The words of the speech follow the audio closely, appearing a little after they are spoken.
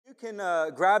can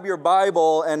grab your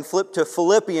Bible and flip to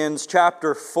Philippians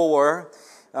chapter 4.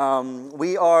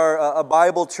 We are a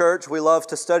Bible church. We love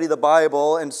to study the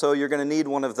Bible, and so you're going to need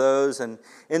one of those. And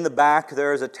in the back,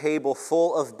 there is a table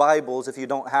full of Bibles if you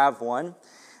don't have one,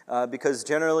 because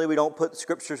generally we don't put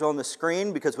scriptures on the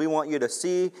screen because we want you to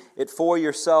see it for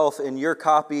yourself in your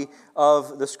copy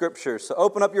of the scriptures. So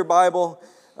open up your Bible.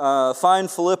 Find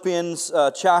Philippians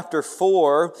chapter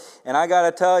 4, and I got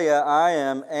to tell you, I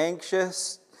am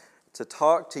anxious to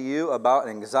talk to you about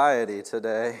anxiety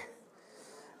today.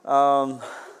 That's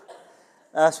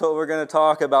what we're going to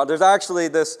talk about. There's actually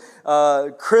this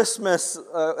Christmas,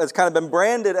 it's kind of been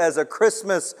branded as a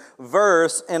Christmas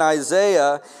verse in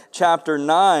Isaiah chapter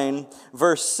 9,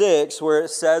 verse 6, where it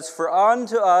says, "For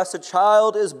unto us a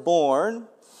child is born,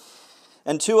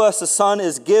 and to us a son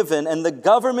is given, and the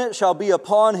government shall be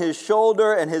upon his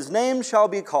shoulder, and his name shall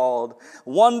be called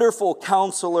Wonderful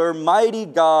Counselor, Mighty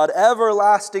God,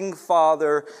 Everlasting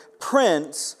Father,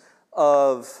 Prince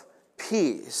of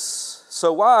Peace."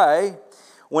 So why,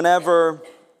 whenever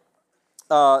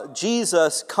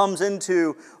Jesus comes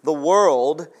into the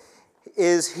world,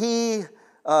 is he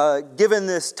given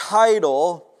this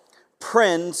title,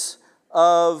 Prince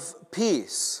of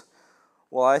Peace?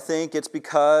 Well, I think it's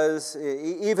because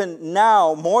even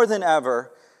now, more than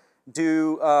ever,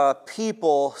 do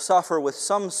people suffer with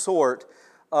some sort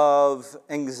of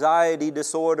anxiety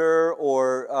disorder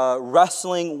or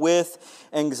wrestling with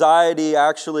anxiety.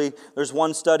 Actually, there's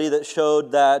one study that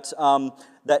showed that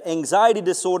that anxiety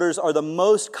disorders are the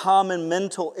most common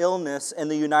mental illness in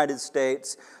the United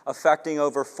States, affecting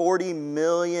over 40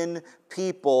 million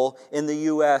people in the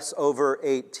U.S. over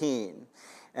 18.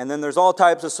 And then there's all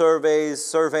types of surveys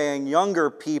surveying younger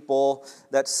people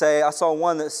that say, I saw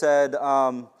one that said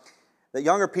that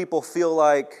younger people feel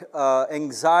like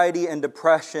anxiety and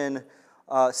depression,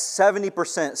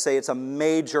 70% say it's a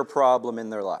major problem in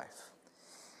their life.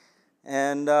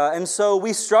 And so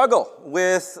we struggle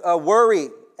with worry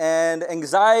and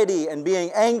anxiety and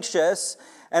being anxious.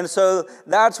 And so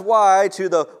that's why to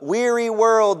the weary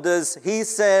world does he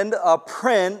send a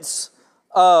Prince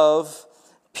of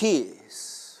Peace.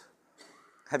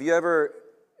 Have you ever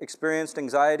experienced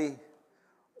anxiety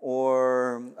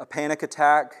or a panic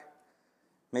attack?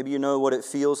 Maybe you know what it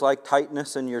feels like,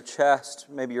 tightness in your chest.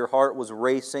 Maybe your heart was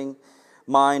racing,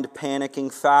 mind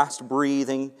panicking, fast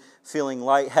breathing, feeling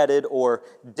lightheaded or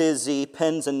dizzy,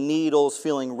 pins and needles,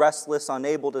 feeling restless,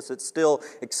 unable to sit still,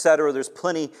 etc. There's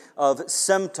plenty of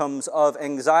symptoms of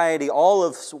anxiety, all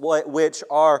of which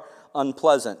are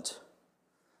unpleasant.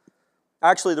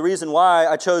 Actually, the reason why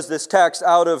I chose this text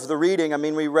out of the reading,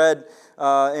 we read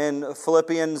in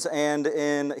Philippians and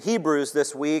in Hebrews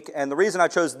this week, and the reason I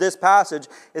chose this passage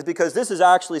is because this is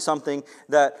actually something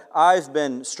that I've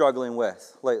been struggling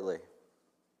with lately.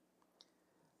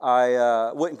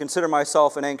 I wouldn't consider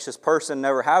myself an anxious person,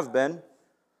 never have been.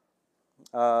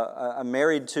 I'm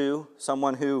married to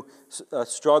someone who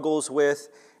struggles with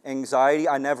anxiety.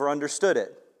 I never understood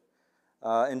it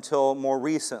until more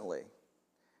recently.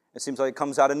 It seems like it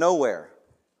comes out of nowhere.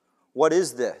 What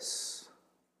is this?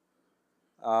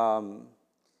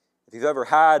 If you've ever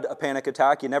had a panic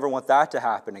attack, you never want that to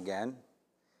happen again.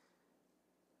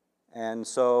 And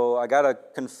so I got to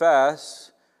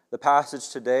confess, the passage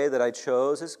today that I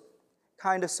chose is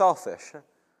kind of selfish.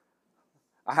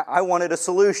 I wanted a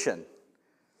solution.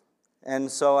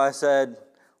 And so I said,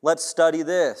 let's study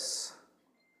this.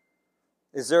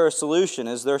 Is there a solution?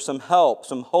 Is there some help,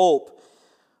 some hope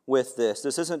with this?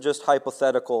 This isn't just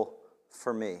hypothetical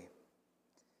for me.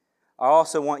 I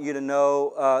also want you to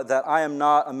know that I am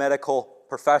not a medical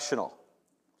professional.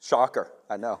 Shocker,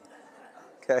 I know.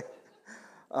 Okay?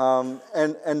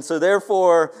 And so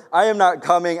therefore, I am not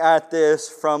coming at this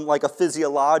from like a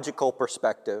physiological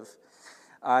perspective.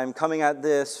 I'm coming at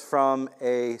this from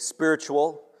a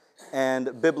spiritual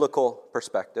and biblical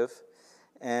perspective.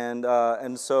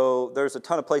 And so there's a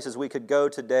ton of places we could go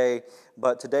today,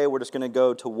 but today we're just going to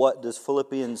go to what does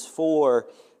Philippians 4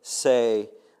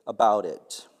 say about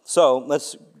it. So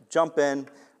let's jump in,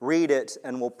 read it,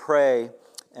 and we'll pray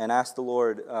and ask the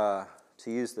Lord to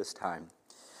use this time.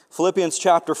 Philippians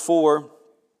chapter 4,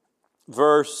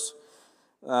 verse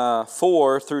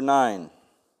 4 through 9.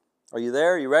 Are you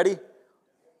there? Are you ready?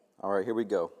 All right, here we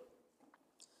go.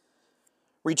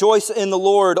 Rejoice in the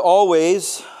Lord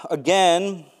always.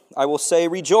 Again, I will say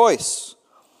rejoice.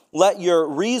 Let your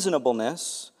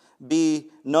reasonableness be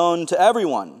known to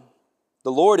everyone.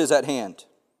 The Lord is at hand.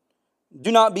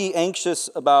 Do not be anxious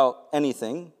about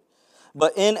anything,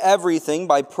 but in everything,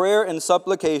 by prayer and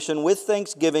supplication, with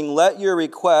thanksgiving, let your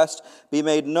request be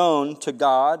made known to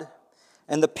God,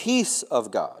 and the peace of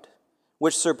God,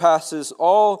 which surpasses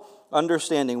all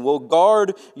understanding, will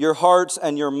guard your hearts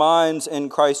and your minds in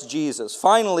Christ Jesus.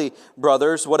 Finally,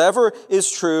 brothers, whatever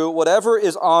is true, whatever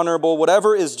is honorable,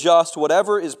 whatever is just,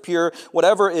 whatever is pure,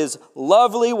 whatever is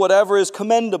lovely, whatever is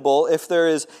commendable, if there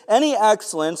is any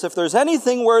excellence, if there's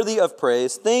anything worthy of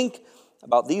praise, think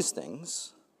about these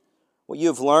things. What you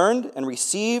have learned and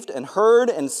received and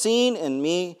heard and seen in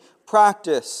me,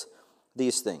 practice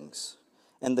these things.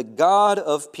 And the God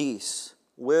of peace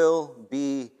will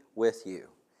be with you.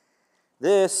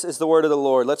 This is the word of the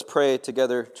Lord. Let's pray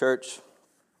together, church.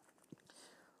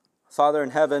 Father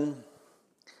in heaven,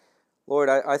 Lord,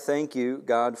 I thank you,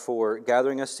 God, for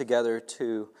gathering us together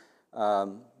to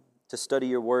study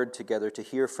your word together, to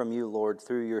hear from you, Lord,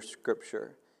 through your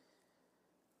scripture.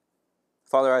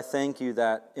 Father, I thank you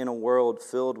that in a world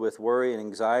filled with worry and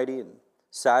anxiety and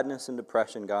sadness and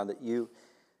depression, God, that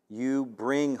you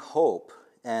bring hope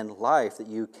and life, that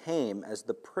you came as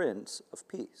the Prince of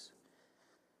Peace.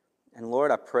 And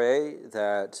Lord, I pray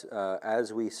that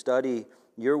as we study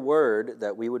your word,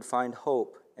 that we would find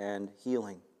hope and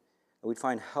healing, that we'd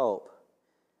find help.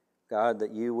 God,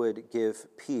 that you would give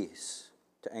peace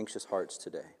to anxious hearts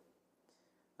today.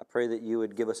 I pray that you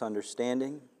would give us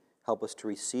understanding, help us to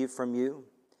receive from you,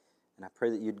 and I pray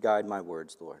that you'd guide my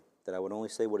words, Lord, that I would only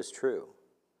say what is true.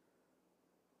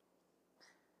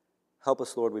 Help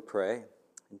us, Lord, we pray.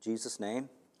 In Jesus' name,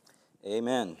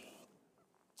 amen.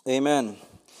 Amen.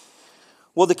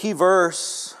 Well, the key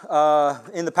verse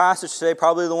in the passage today,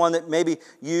 probably the one that maybe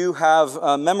you have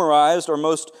memorized or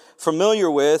most familiar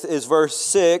with, is verse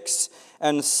 6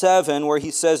 and 7, where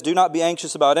he says, "Do not be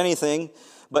anxious about anything,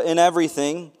 but in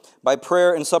everything, by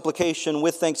prayer and supplication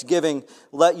with thanksgiving,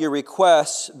 let your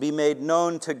requests be made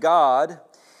known to God."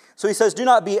 So he says, do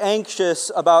not be anxious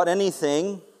about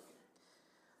anything.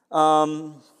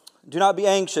 Do not be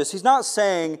anxious. He's not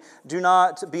saying do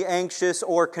not be anxious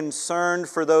or concerned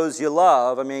for those you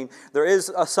love. I mean, there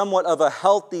is somewhat of a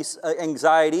healthy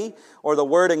anxiety, or the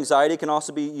word anxiety can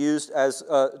also be used as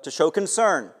to show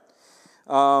concern.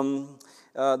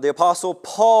 The Apostle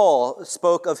Paul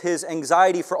spoke of his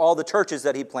anxiety for all the churches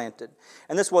that he planted.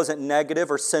 And this wasn't negative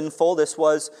or sinful. This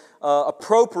was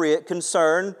appropriate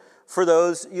concern for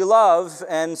those you love.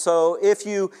 And so if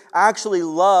you actually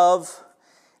love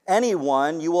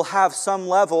anyone, you will have some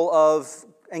level of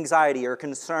anxiety or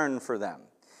concern for them.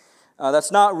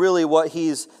 That's not really what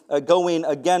he's going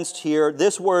against here.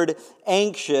 This word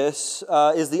anxious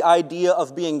is the idea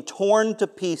of being torn to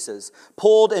pieces,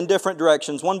 pulled in different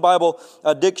directions. One Bible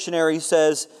dictionary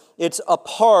says it's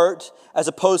apart as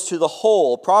opposed to the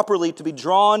whole, properly to be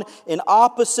drawn in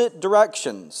opposite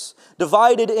directions,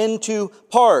 divided into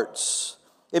parts.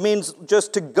 It means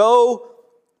just to go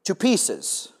to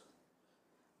pieces,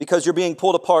 because you're being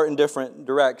pulled apart in different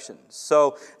directions.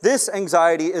 So this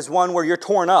anxiety is one where you're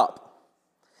torn up,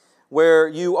 where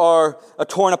you are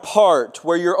torn apart,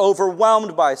 where you're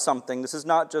overwhelmed by something. This is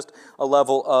not just a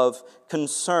level of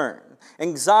concern.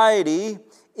 Anxiety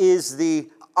is the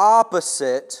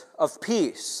opposite of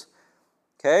peace.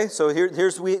 Okay, so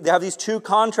we have these two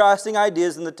contrasting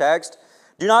ideas in the text.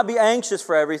 Do not be anxious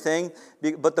for everything,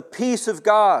 but the peace of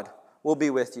God will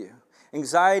be with you.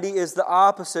 Anxiety is the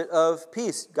opposite of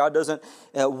peace. God doesn't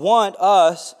want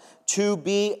us to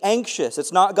be anxious.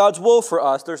 It's not God's will for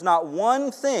us. There's not one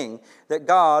thing that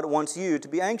God wants you to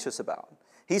be anxious about.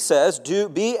 He says,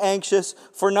 be anxious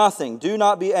for nothing. Do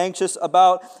not be anxious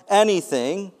about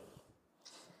anything.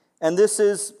 And this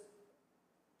is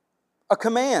a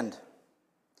command.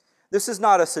 This is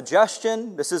not a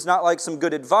suggestion. This is not like some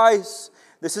good advice.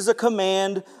 This is a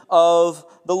command of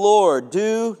the Lord.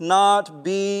 Do not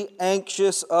be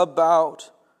anxious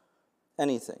about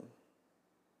anything.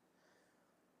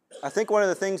 I think one of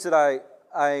the things that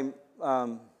I'm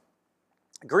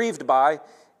grieved by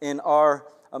in our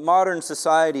modern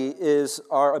society is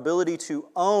our ability to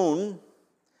own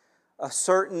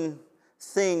certain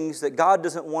things that God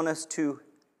doesn't want us to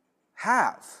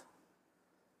have.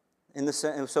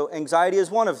 So anxiety is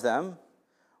one of them,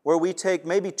 where we take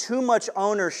maybe too much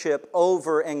ownership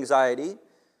over anxiety.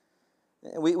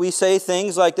 We say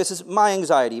things like, this is my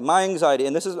anxiety.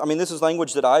 And this is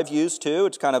language that I've used too.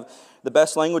 It's kind of the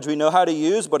best language we know how to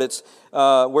use, but it's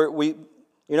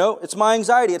it's my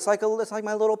anxiety. It's like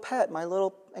my little pet, my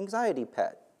little anxiety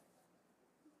pet.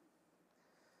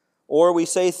 Or we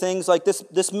say things like,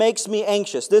 this makes me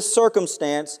anxious. This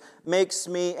circumstance makes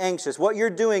me anxious. What you're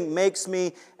doing makes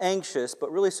me anxious. But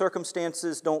really,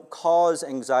 circumstances don't cause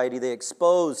anxiety. They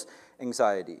expose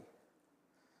anxiety.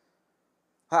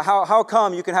 How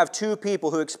come you can have two people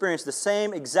who experience the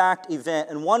same exact event,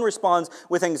 and one responds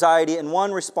with anxiety and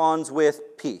one responds with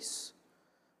peace?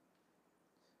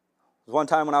 was one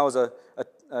time when I was a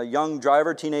young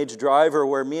driver, teenage driver,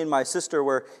 where me and my sister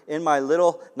were in my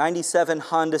little 97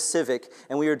 Honda Civic,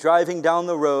 and we were driving down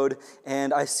the road,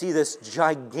 and I see this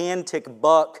gigantic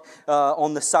buck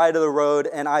on the side of the road,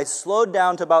 and I slowed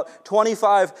down to about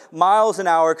 25 miles an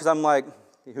hour because I'm like,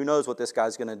 who knows what this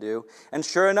guy's going to do? And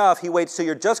sure enough, he waits till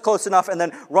you're just close enough and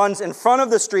then runs in front of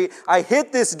the street. I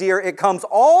hit this deer. It comes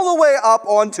all the way up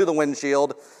onto the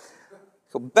windshield.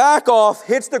 So back off,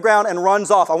 hits the ground, and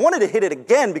runs off. I wanted to hit it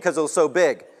again because it was so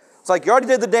big. It's like, you already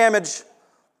did the damage,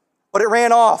 but it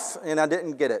ran off, and I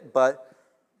didn't get it. But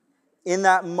in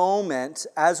that moment,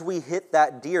 as we hit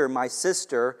that deer, my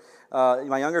sister,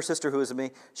 my younger sister who was with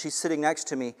me, she's sitting next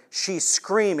to me. She's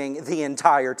screaming the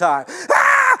entire time.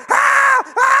 Ah! Ah!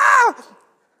 Ah!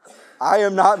 I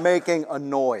am not making a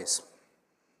noise.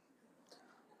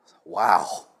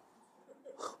 Wow.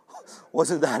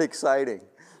 Wasn't that exciting?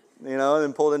 And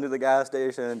then pulled into the gas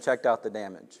station and checked out the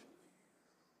damage.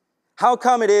 How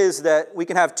come it is that we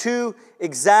can have two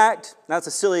exact, that's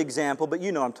a silly example, but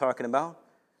you know what I'm talking about,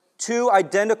 two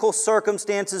identical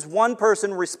circumstances. One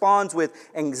person responds with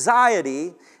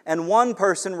anxiety, and one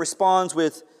person responds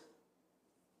with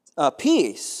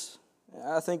peace.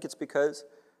 I think it's because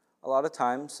a lot of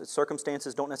times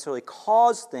circumstances don't necessarily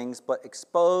cause things, but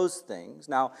expose things.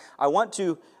 Now, I want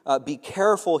to be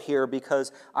careful here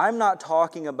because I'm not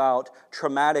talking about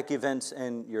traumatic events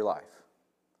in your life.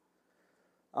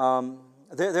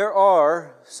 There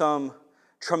are some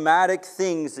traumatic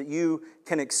things that you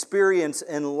can experience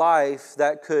in life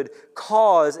that could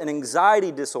cause an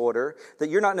anxiety disorder that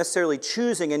you're not necessarily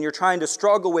choosing and you're trying to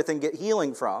struggle with and get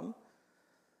healing from.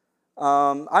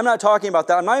 I'm not talking about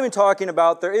that. I'm not even talking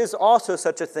about, there is also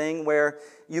such a thing where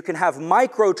you can have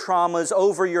micro traumas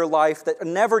over your life that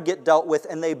never get dealt with,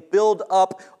 and they build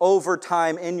up over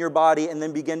time in your body and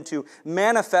then begin to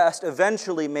manifest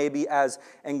eventually maybe as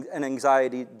an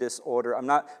anxiety disorder. I'm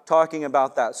not talking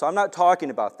about that. So I'm not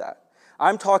talking about that.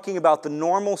 I'm talking about the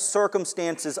normal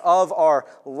circumstances of our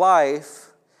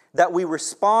life that we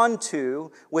respond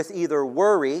to with either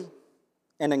worry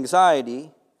and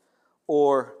anxiety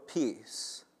or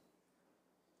peace.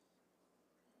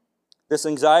 This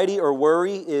anxiety or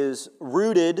worry is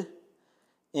rooted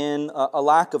in a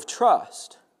lack of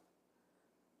trust.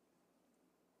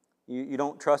 You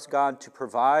don't trust God to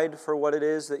provide for what it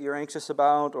is that you're anxious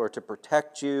about, or to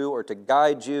protect you, or to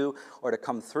guide you, or to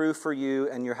come through for you,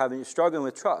 and you're struggling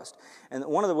with trust. And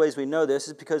one of the ways we know this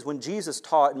is because when Jesus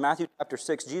taught in Matthew chapter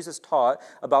 6, Jesus taught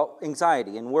about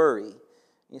anxiety and worry.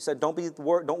 He said, don't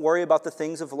worry about the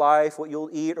things of life, what you'll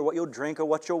eat or what you'll drink or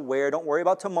what you'll wear. Don't worry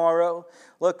about tomorrow.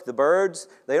 Look, the birds,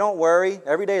 they don't worry.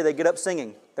 Every day they get up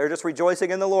singing. They're just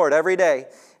rejoicing in the Lord every day.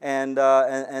 And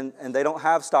they don't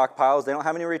have stockpiles. They don't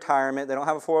have any retirement. They don't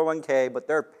have a 401k, but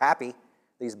they're happy,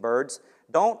 these birds.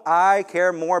 Don't I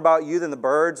care more about you than the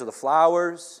birds or the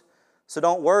flowers? So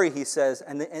don't worry, he says.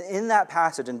 And in that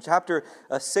passage, in chapter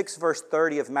 6, verse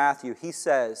 30 of Matthew, he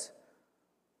says,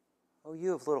 oh, you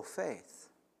have little faith.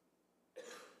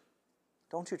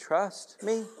 Don't you trust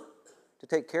me to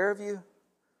take care of you?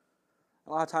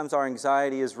 A lot of times our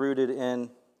anxiety is rooted in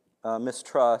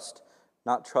mistrust,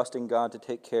 not trusting God to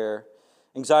take care.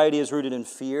 Anxiety is rooted in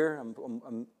fear.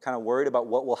 I'm kind of worried about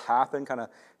what will happen, kind of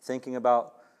thinking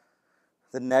about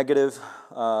the negative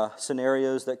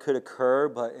scenarios that could occur.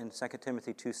 But in 2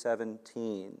 Timothy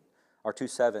 2:17, or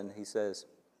 2:7, he says,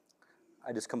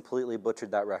 I just completely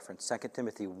butchered that reference. 2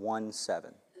 Timothy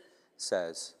 1:7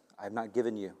 says, I have not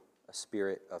given you a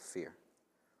spirit of fear,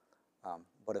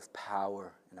 but of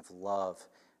power and of love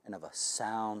and of a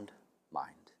sound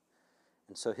mind.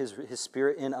 And so his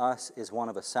spirit in us is one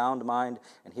of a sound mind,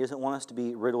 and he doesn't want us to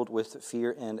be riddled with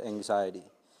fear and anxiety.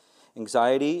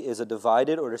 Anxiety is a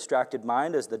divided or distracted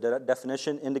mind, as the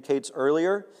definition indicates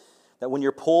earlier, that when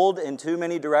you're pulled in too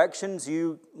many directions,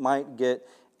 you might get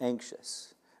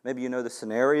anxious. Maybe you know the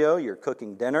scenario. You're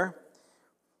cooking dinner.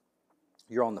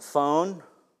 You're on the phone.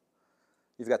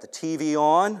 You've got the TV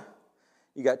on.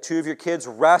 You got two of your kids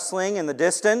wrestling in the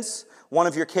distance. One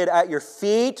of your kid at your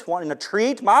feet, wanting a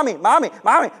treat. Mommy, mommy,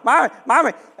 mommy, mommy,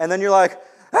 mommy. And then you're like,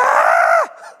 ah!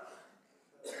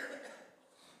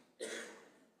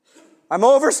 I'm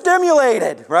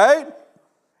overstimulated, right?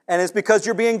 And it's because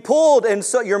you're being pulled, and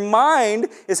so your mind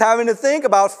is having to think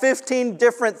about 15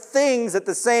 different things at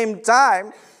the same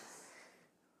time.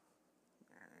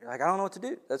 You're like, I don't know what to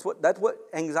do. That's what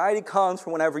anxiety comes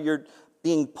from whenever you're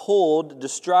being pulled,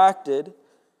 distracted,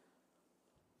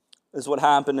 is what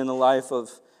happened in the life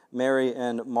of Mary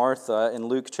and Martha. In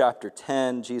Luke chapter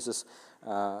 10, Jesus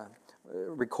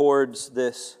records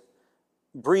this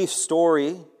brief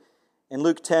story In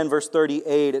Luke 10, verse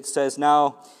 38, it says,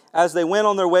 "Now, as they went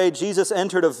on their way, Jesus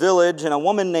entered a village, and a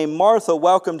woman named Martha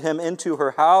welcomed him into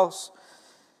her house.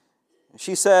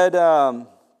 She said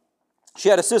she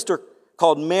had a sister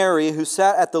called Mary who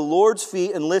sat at the Lord's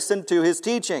feet and listened to his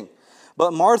teaching.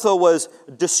 But Martha was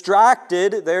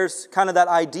distracted." There's kind of that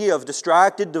idea of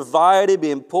distracted, divided,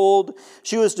 being pulled.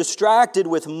 She was distracted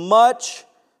with much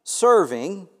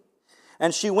serving.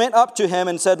 And she went up to him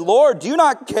and said, "Lord, do you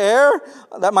not care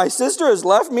that my sister has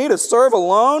left me to serve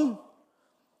alone?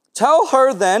 Tell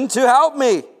her then to help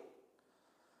me."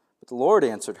 But the Lord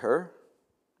answered her,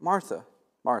 "Martha,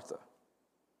 Martha,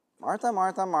 Martha,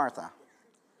 Martha, Martha,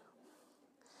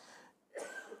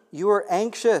 you are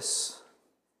anxious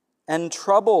and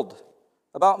troubled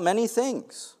about many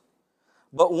things.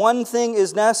 But one thing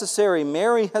is necessary.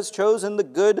 Mary has chosen the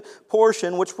good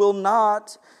portion which will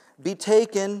not be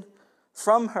taken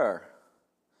from her."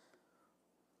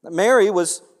 Mary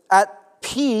was at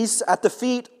peace at the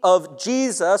feet of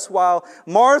Jesus, while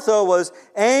Martha was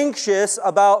anxious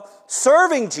about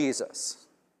serving Jesus.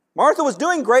 Martha was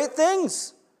doing great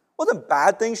things. It wasn't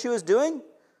bad things she was doing,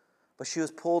 but she was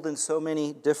pulled in so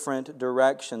many different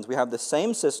directions. We have the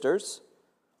same sisters,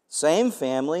 same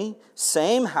family,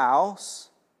 same house,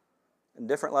 and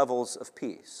different levels of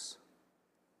peace.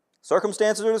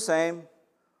 Circumstances are the same.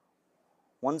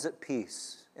 One's at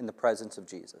peace in the presence of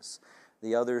Jesus.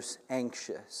 The other's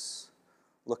anxious,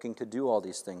 looking to do all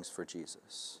these things for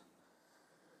Jesus.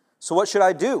 So what should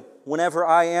I do whenever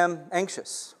I am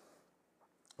anxious?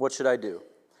 What should I do?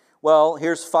 Well,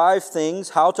 here's 5 things,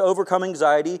 how to overcome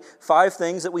anxiety, 5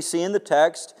 things that we see in the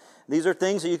text. These are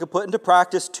things that you can put into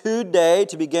practice today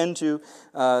to begin to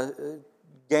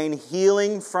gain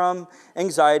healing from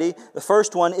anxiety. The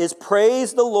first one is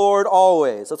praise the Lord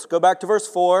always. Let's go back to verse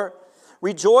 4.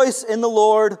 "Rejoice in the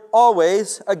Lord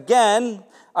always. Again,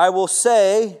 I will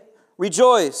say,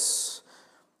 rejoice."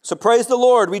 So praise the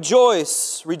Lord,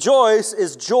 rejoice. Rejoice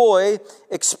is joy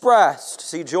expressed.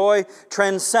 See, joy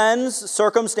transcends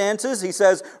circumstances. He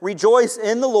says, rejoice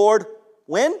in the Lord.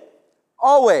 When?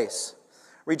 Always.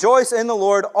 Rejoice in the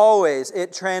Lord always.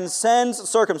 It transcends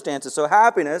circumstances. So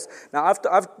happiness, now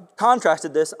I've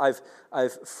contrasted this.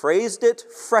 I've phrased it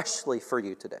freshly for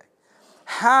you today.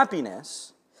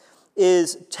 Happiness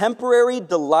is temporary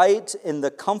delight in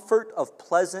the comfort of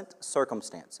pleasant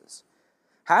circumstances.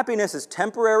 Happiness is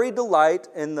temporary delight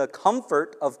in the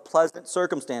comfort of pleasant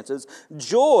circumstances.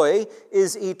 Joy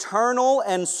is eternal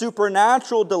and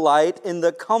supernatural delight in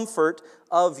the comfort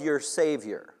of your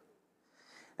Savior.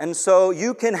 And so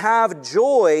you can have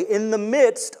joy in the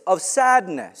midst of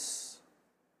sadness.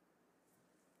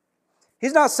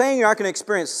 He's not saying you're not going to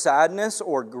experience sadness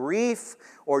or grief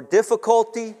or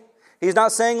difficulty. He's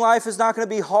not saying life is not going to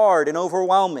be hard and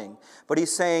overwhelming, but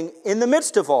he's saying in the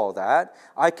midst of all that,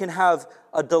 I can have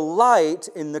a delight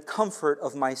in the comfort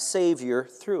of my Savior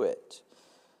through it.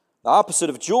 The opposite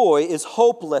of joy is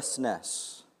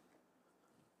hopelessness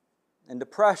and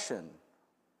depression.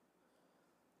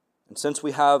 And since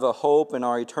we have a hope in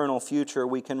our eternal future,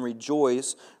 we can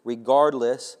rejoice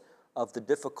regardless of the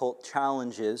difficult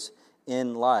challenges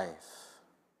in life.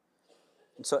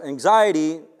 And so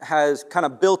anxiety has kind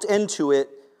of built into it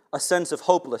a sense of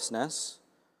hopelessness,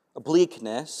 a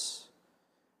bleakness,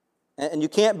 and you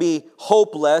can't be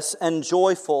hopeless and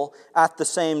joyful at the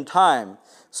same time.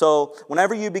 So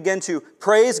whenever you begin to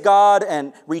praise God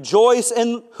and rejoice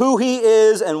in who He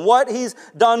is and what He's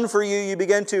done for you, you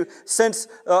begin to sense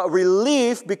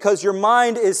relief because your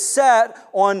mind is set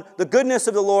on the goodness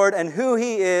of the Lord and who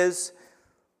He is,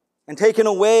 and taken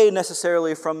away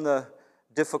necessarily from the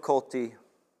difficulty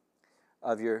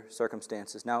of your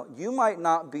circumstances. Now, you might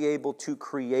not be able to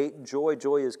create joy.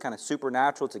 Joy is kind of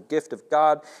supernatural. It's a gift of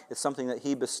God. It's something that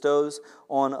He bestows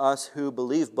on us who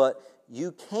believe. But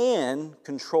you can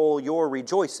control your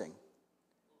rejoicing,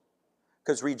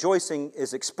 because rejoicing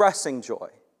is expressing joy.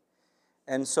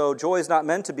 And so joy is not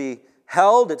meant to be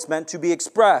held. It's meant to be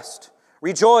expressed.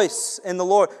 Rejoice in the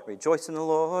Lord. Rejoice in the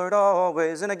Lord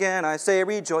always. And again, I say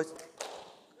rejoice.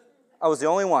 I was the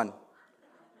only one.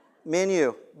 Me and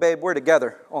you, babe, we're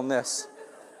together on this.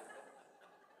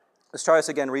 Let's try this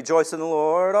again. Rejoice in the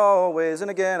Lord always. And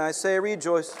again, I say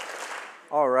rejoice.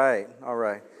 All right.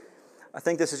 I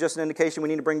think this is just an indication we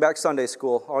need to bring back Sunday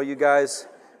school. All you guys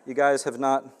have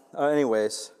not.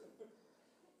 Anyways,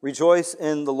 rejoice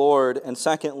in the Lord. And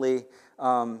secondly,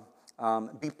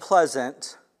 be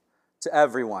pleasant to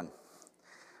everyone.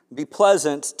 Be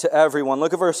pleasant to everyone.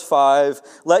 Look at verse 5.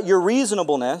 Let your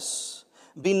reasonableness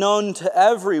be known to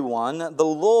everyone. The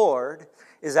Lord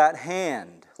is at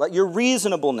hand. Let your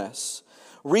reasonableness,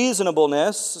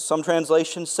 some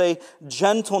translations say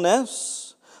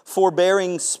gentleness.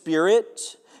 forbearing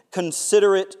spirit,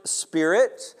 considerate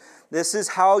spirit. This is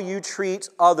how you treat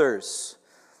others.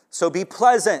 So be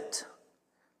pleasant,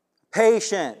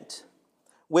 patient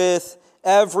with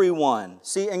everyone.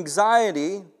 See,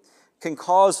 anxiety can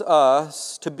cause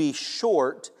us to be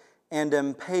short and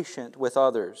impatient with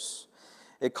others.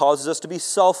 It causes us to be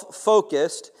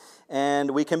self-focused,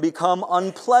 and we can become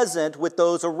unpleasant with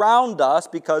those around us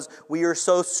because we are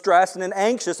so stressed and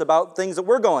anxious about things that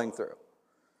we're going through.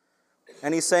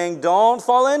 And he's saying, don't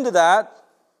fall into that.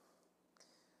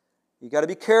 You got to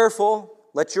be careful.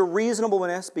 Let your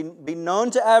reasonableness be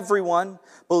known to everyone,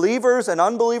 believers and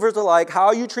unbelievers alike.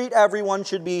 How you treat everyone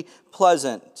should be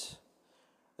pleasant.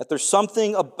 That there's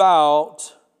something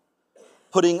about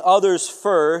putting others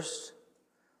first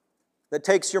that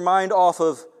takes your mind off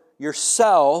of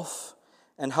yourself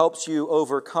and helps you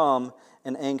overcome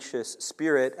an anxious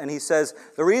spirit. And he says,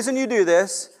 the reason you do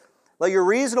this, let your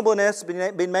reasonableness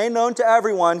be made known to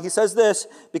everyone. He says this,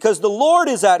 because the Lord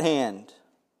is at hand.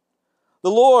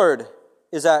 The Lord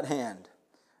is at hand.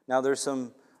 Now there's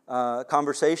some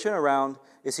conversation around,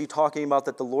 is he talking about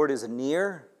that the Lord is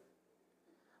near?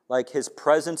 Like his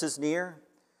presence is near?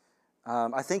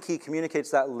 I think he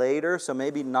communicates that later, so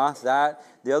maybe not that.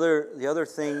 The other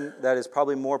thing that is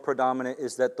probably more predominant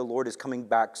is that the Lord is coming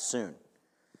back soon.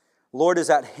 Lord is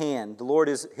at hand. The Lord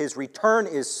is, his return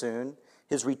is soon.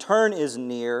 His return is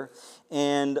near.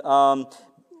 And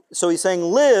so he's saying,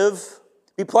 live,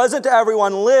 be pleasant to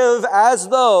everyone, live as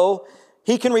though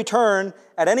he can return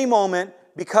at any moment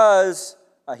because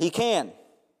he can.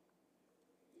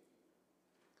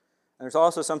 And there's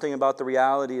also something about the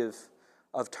reality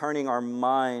of turning our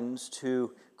minds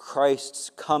to Christ's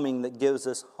coming that gives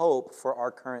us hope for our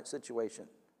current situation.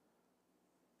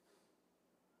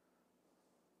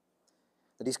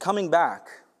 That he's coming back.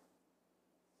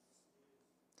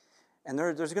 And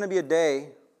there's going to be a day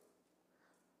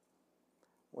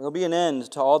where there'll be an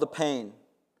end to all the pain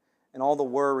and all the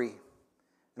worry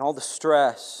and all the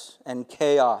stress and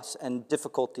chaos and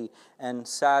difficulty and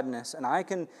sadness. And I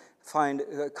can find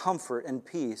comfort and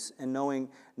peace in knowing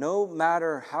no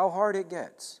matter how hard it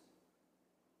gets,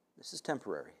 this is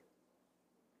temporary.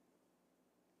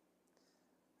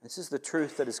 This is the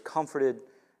truth that has comforted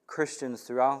Christians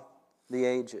throughout the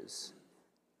ages.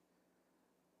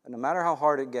 And no matter how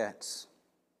hard it gets,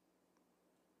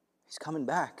 he's coming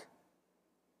back.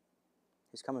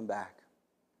 He's coming back.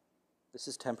 This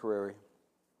is temporary.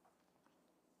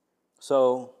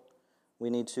 So we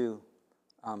need to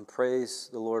praise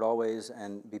the Lord always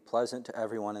and be pleasant to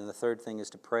everyone. And the third thing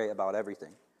is to pray about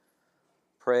everything.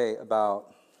 Pray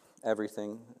about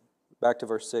everything. Back to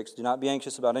verse 6. Do not be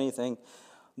anxious about anything,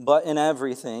 but in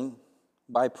everything,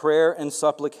 by prayer and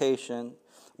supplication,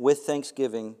 with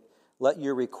thanksgiving, let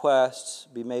your requests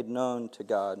be made known to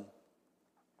God.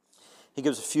 He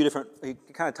gives a few different, he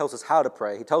kind of tells us how to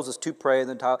pray. He tells us to pray and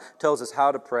then tells us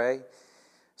how to pray.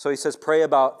 So he says, pray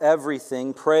about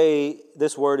everything. Pray,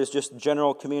 this word is just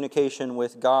general communication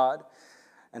with God.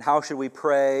 And how should we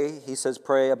pray? He says,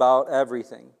 pray about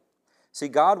everything. See,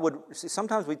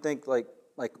 sometimes we think like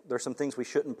there's some things we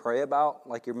shouldn't pray about,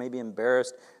 like you're maybe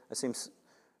embarrassed. It seems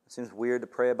weird to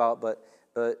pray about,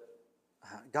 but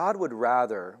God would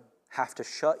rather have to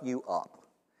shut you up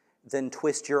than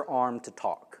twist your arm to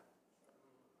talk.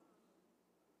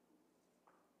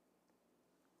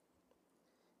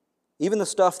 Even the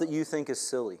stuff that you think is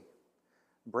silly,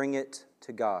 bring it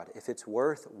to God. If it's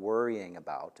worth worrying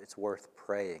about, it's worth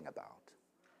praying about.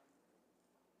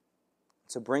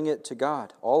 So bring it to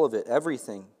God, all of it,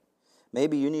 everything.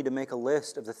 Maybe you need to make a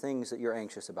list of the things that you're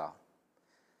anxious about.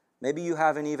 Maybe you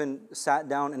haven't even sat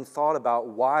down and thought about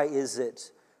why is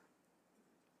it,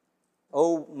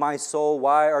 oh my soul,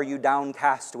 why are you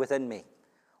downcast within me?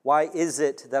 Why is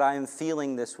it that I am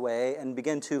feeling this way? And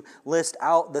begin to list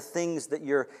out the things that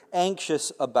you're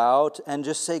anxious about and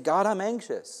just say, God, I'm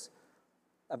anxious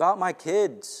about my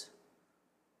kids.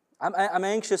 I'm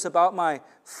anxious about my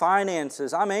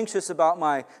finances. I'm anxious about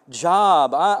my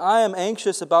job. I am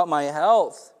anxious about my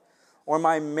health or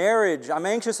my marriage. I'm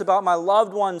anxious about my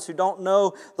loved ones who don't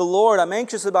know the Lord. I'm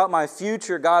anxious about my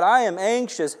future. God, I am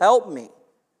anxious. Help me.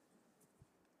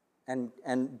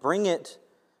 And bring it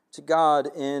to God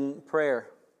in prayer.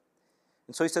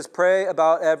 And so he says, pray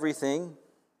about everything.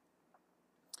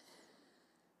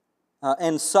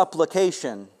 And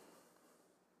supplication.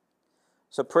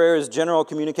 So prayer is general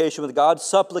communication with God.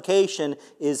 Supplication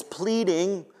is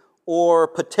pleading or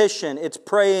petition. It's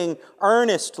praying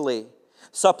earnestly.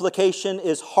 Supplication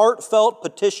is heartfelt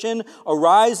petition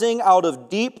arising out of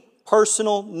deep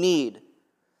personal need.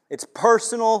 It's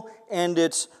personal and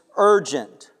it's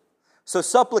urgent. So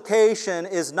supplication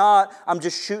is not, I'm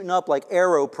just shooting up like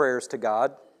arrow prayers to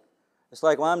God. It's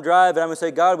like, when I'm driving, I'm going to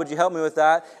say, God, would you help me with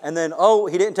that? And then, oh,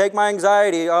 he didn't take my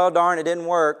anxiety. Oh, darn, it didn't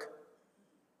work.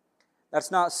 That's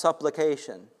not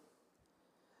supplication.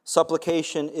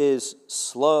 Supplication is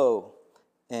slow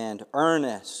and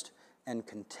earnest and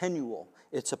continual.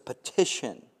 It's a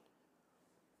petition.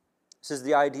 This is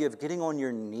the idea of getting on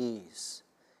your knees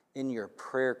in your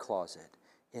prayer closet,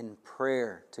 in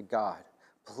prayer to God,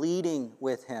 pleading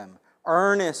with Him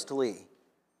earnestly.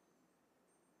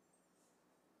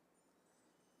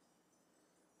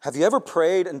 Have you ever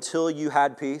prayed until you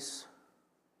had peace?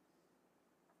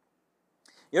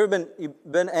 You've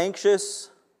been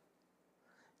anxious?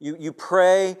 You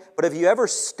pray, but have you ever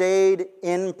stayed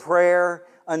in prayer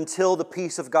until the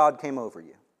peace of God came over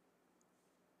you?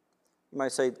 You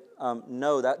might say,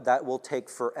 no, that will take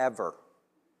forever.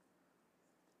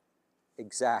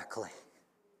 Exactly.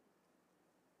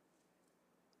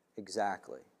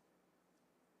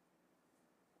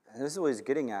 And this is what he's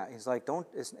getting at. He's like,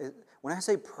 when I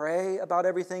say pray about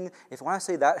everything, when I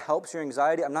say that helps your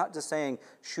anxiety, I'm not just saying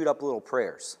shoot up little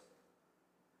prayers.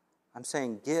 I'm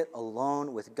saying get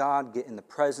alone with God, get in the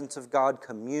presence of God,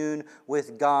 commune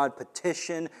with God,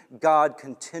 petition God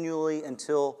continually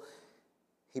until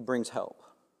He brings help.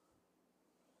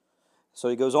 So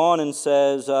he goes on and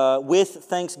says, with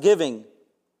thanksgiving.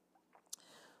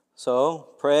 So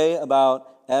pray about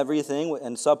everything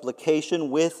and supplication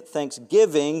with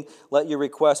thanksgiving. Let your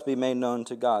requests be made known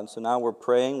to God. So now we're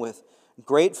praying with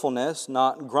gratefulness,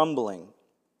 not grumbling.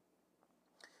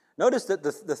 Notice that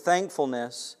the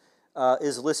thankfulness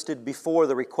is listed before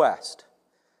the request.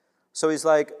 So he's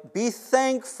like, be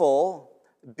thankful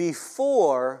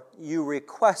before you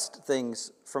request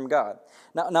things from God.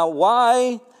 Now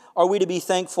why are we to be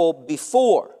thankful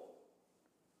before?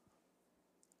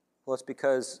 Well, it's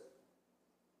because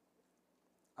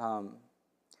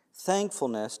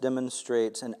thankfulness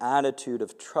demonstrates an attitude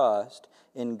of trust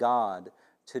in God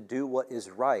to do what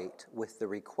is right with the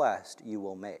request you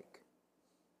will make.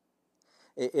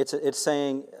 It's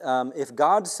saying, if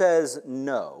God says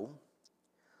no,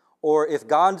 or if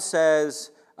God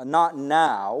says not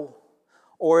now,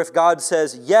 or if God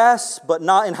says yes, but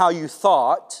not in how you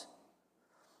thought,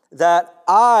 that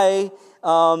I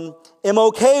am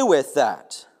okay with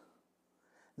that.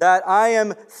 That I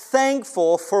am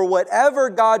thankful for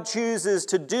whatever God chooses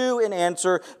to do in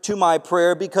answer to my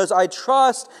prayer, because I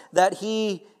trust that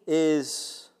He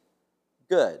is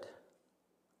good.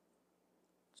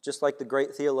 It's just like the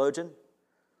great theologian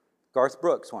Garth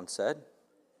Brooks once said,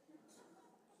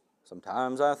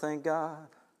 sometimes I thank God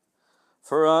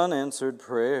for unanswered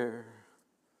prayer.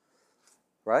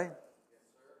 Right?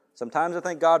 Sometimes I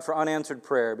thank God for unanswered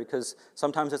prayer, because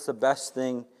sometimes it's the best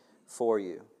thing for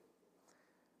you.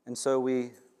 And so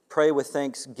we pray with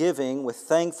thanksgiving, with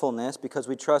thankfulness, because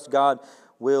we trust God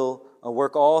will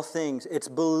work all things. It's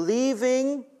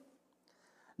believing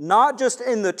not just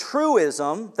in the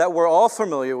truism that we're all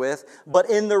familiar with, but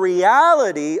in the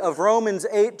reality of Romans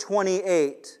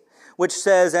 8:28, which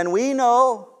says, and we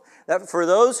know that for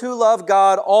those who love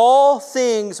God, all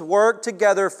things work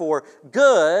together for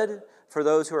good for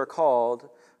those who are called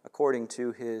according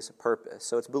to His purpose.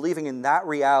 So it's believing in that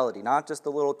reality, not just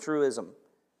the little truism,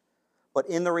 but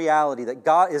in the reality that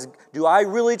God is, do I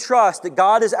really trust that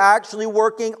God is actually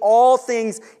working all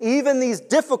things, even these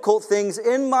difficult things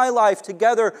in my life,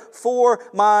 together for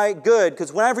my good?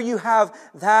 Because whenever you have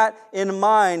that in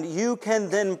mind, you can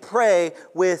then pray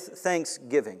with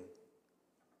thanksgiving.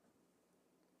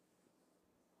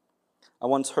 I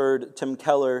once heard Tim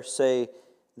Keller say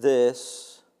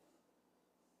this.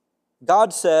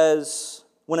 God says,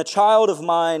 when a child of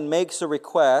mine makes a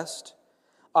request,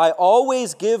 I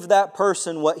always give that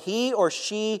person what he or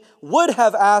she would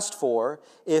have asked for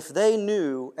if they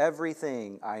knew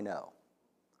everything I know.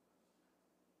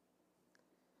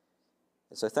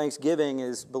 And so thanksgiving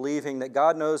is believing that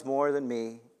God knows more than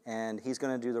me, and He's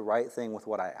going to do the right thing with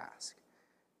what I ask.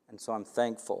 And so I'm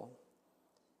thankful.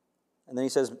 And then he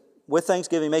says, with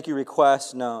thanksgiving, make your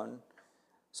requests known.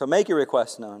 So make your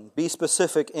requests known. Be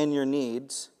specific in your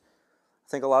needs. I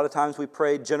think a lot of times we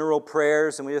pray general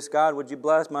prayers and we just, God, would you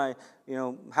bless my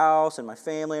house and my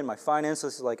family and my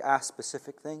finances? Like, ask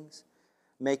specific things.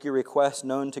 Make your requests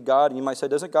known to God. And you might say,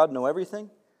 doesn't God know everything?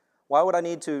 Why would I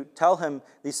need to tell Him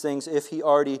these things if He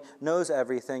already knows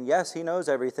everything? Yes, He knows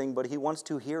everything, but He wants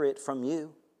to hear it from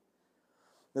you.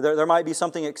 There might be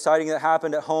something exciting that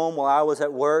happened at home while I was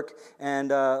at work, and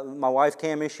my wife,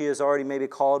 Cammie, she has already maybe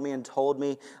called me and told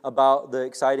me about the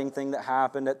exciting thing that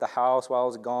happened at the house while I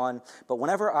was gone. But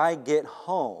whenever I get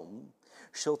home,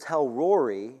 she'll tell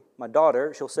Rory, my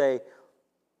daughter, she'll say,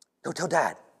 Go tell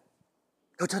Dad.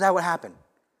 Go tell Dad what happened.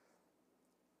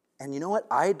 And you know what?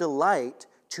 I delight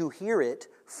to hear it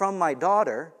from my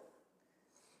daughter,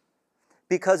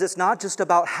 because it's not just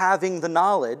about having the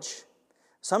knowledge.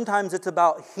 Sometimes it's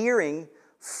about hearing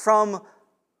from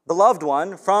the loved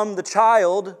one, from the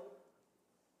child.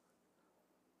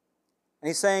 And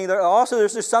he's saying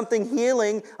there's just something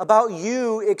healing about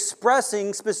you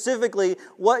expressing specifically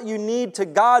what you need to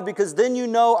God, because then you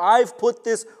know I've put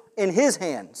this in His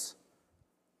hands.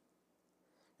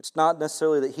 It's not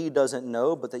necessarily that He doesn't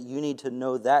know, but that you need to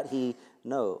know that He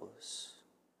knows.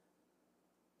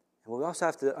 And what we also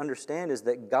have to understand is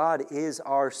that God is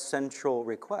our central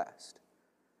request.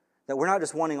 That we're not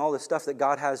just wanting all the stuff that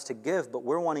God has to give, but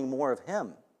we're wanting more of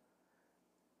Him.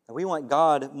 That we want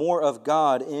more of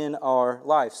God in our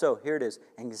life. So here it is.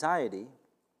 Anxiety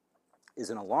is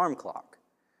an alarm clock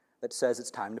that says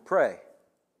it's time to pray.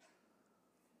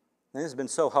 And this has been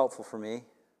so helpful for me.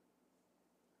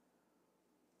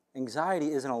 Anxiety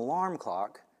is an alarm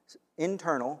clock,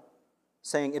 internal,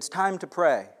 saying it's time to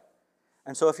pray.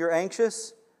 And so if you're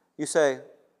anxious, you say,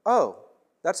 oh,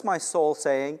 that's my soul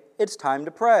saying it's time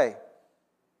to pray.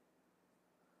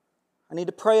 I need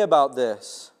to pray about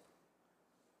this.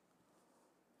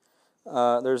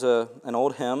 There's an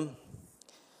old hymn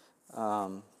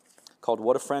called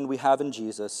What a Friend We Have in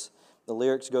Jesus. The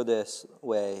lyrics go this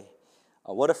way.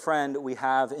 What a friend we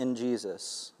have in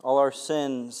Jesus. All our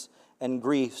sins and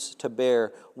griefs to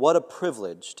bear. What a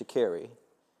privilege to carry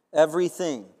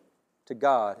everything to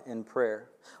God in prayer.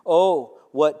 Oh,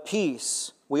 what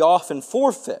peace we often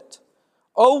forfeit.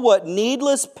 Oh, what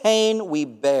needless pain we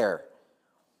bear.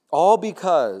 All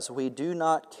because we do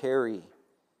not carry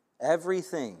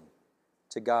everything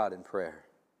to God in prayer.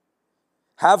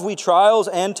 Have we trials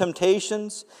and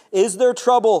temptations? Is there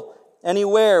trouble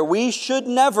anywhere? We should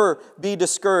never be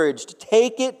discouraged.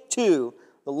 Take it to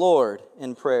the Lord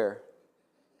in prayer.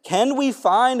 Can we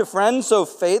find a friend so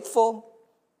faithful,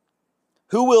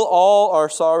 who will all our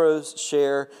sorrows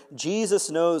share? Jesus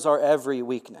knows our every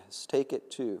weakness. Take it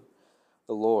to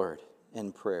the Lord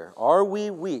in prayer. Are we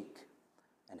weak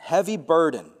and heavy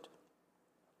burdened,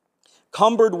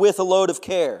 cumbered with a load of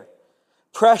care?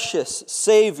 Precious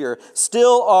Savior,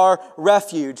 still our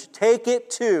refuge. Take it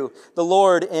to the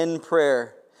Lord in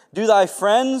prayer. Do thy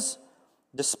friends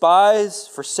despise,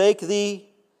 forsake thee?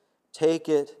 Take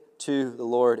it to the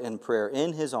Lord in prayer.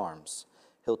 In His arms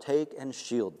He'll take and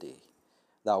shield thee.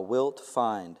 Thou wilt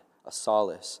find a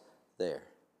solace there.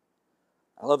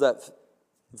 I love that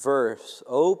verse.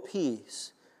 Oh,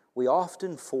 peace we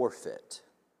often forfeit.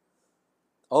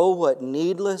 Oh, what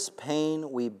needless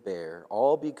pain we bear,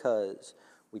 all because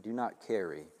we do not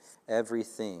carry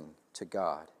everything to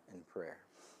God in prayer.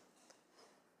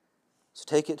 So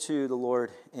take it to the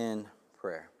Lord in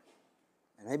prayer.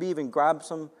 And maybe even grab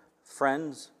some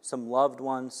friends, some loved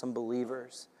ones, some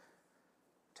believers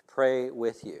to pray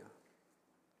with you.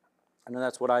 I know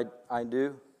that's what I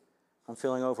do. I'm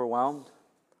feeling overwhelmed.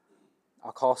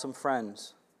 I'll call some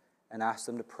friends and ask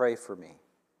them to pray for me,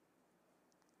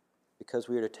 because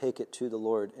we are to take it to the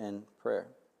Lord in prayer.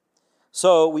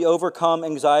 So we overcome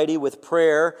anxiety with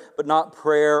prayer, but not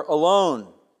prayer alone.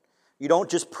 You don't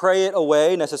just pray it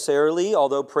away necessarily,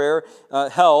 although prayer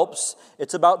helps.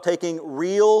 It's about taking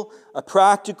real,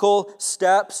 practical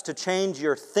steps to change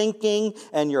your thinking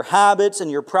and your habits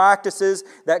and your practices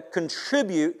that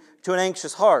contribute to an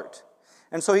anxious heart.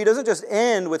 And so he doesn't just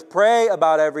end with pray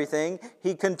about everything.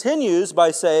 He continues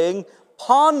by saying,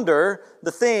 ponder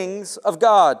the things of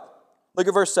God. Look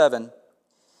at verse 7.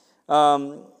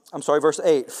 Verse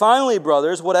 8. Finally,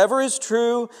 brothers, whatever is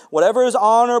true, whatever is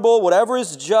honorable, whatever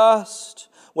is just,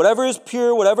 whatever is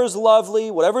pure, whatever is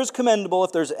lovely, whatever is commendable,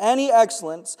 if there's any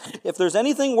excellence, if there's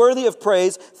anything worthy of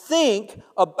praise, think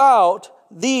about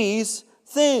these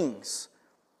things.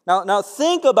 Now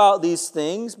think about these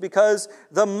things, because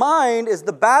the mind is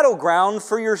the battleground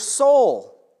for your soul.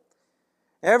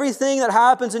 Everything that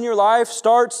happens in your life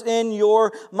starts in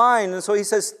your mind. And so he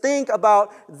says, think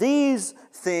about these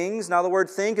things. Now the word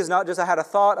think is not just I had a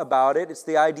thought about it. It's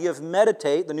the idea of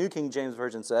meditate, the New King James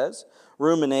Version says.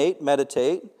 Ruminate,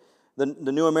 meditate. The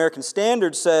New American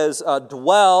Standard says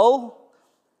dwell.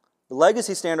 The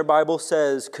Legacy Standard Bible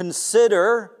says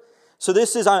consider. So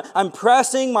this is, I'm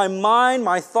pressing my mind,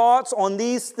 my thoughts on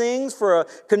these things for a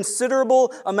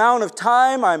considerable amount of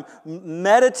time. I'm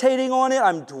meditating on it.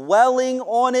 I'm dwelling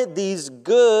on it, these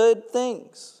good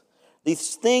things,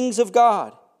 these things of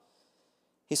God.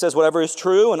 He says whatever is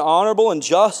true and honorable and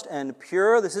just and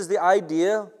pure. This is the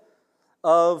idea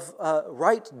of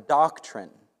right doctrine.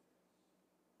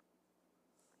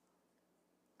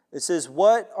 It says,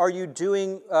 what are you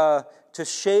doing to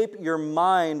shape your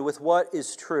mind with what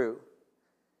is true?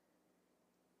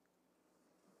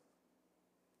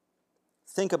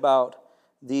 Think about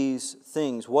these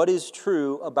things. What is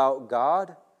true about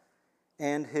God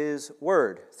and His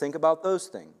Word? Think about those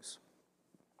things.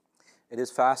 It is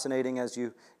fascinating as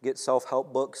you get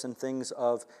self-help books and things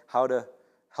of how to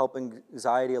help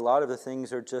anxiety. A lot of the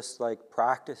things are just like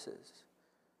practices.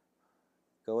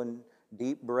 Go in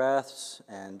deep breaths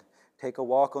and take a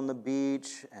walk on the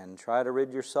beach and try to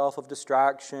rid yourself of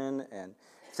distraction and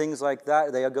things like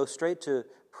that. They go straight to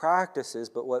practices,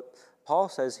 but what Paul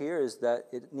says here is that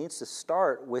it needs to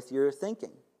start with your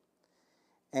thinking.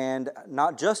 And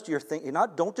not just your thinking,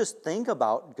 don't just think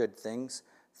about good things,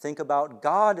 think about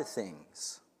God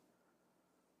things.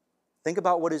 Think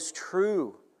about what is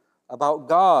true about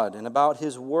God and about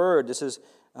His Word. This is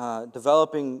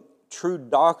developing true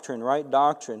doctrine, right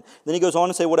doctrine. Then he goes on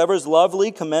to say, whatever is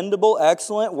lovely, commendable,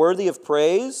 excellent, worthy of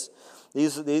praise.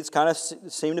 These kind of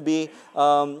seem to be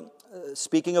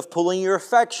speaking of pulling your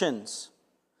affections.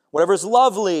 Whatever is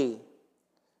lovely,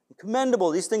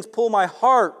 commendable, these things pull my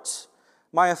heart,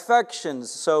 my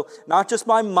affections. So not just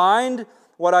my mind,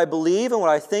 what I believe and what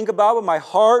I think about, but my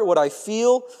heart, what I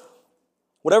feel.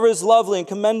 Whatever is lovely and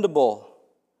commendable.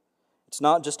 It's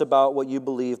not just about what you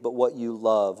believe, but what you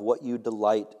love, what you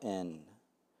delight in.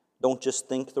 Don't just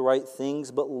think the right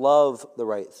things, but love the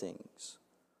right things.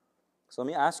 So let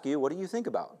me ask you, what do you think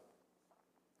about?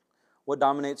 What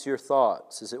dominates your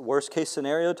thoughts? Is it worst case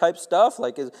scenario type stuff?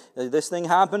 Like this thing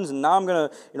happens and now I'm going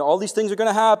to, all these things are going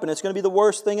to happen. It's going to be the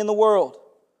worst thing in the world.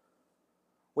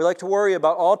 We like to worry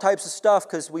about all types of stuff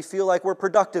because we feel like we're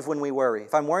productive when we worry.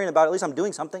 If I'm worrying about it, at least I'm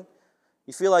doing something.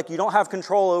 You feel like you don't have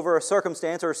control over a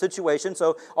circumstance or a situation,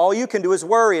 so all you can do is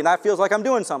worry, and that feels like I'm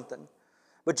doing something.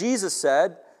 But Jesus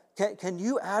said, can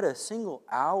you add a single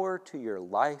hour to your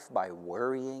life by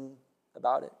worrying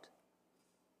about it?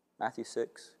 Matthew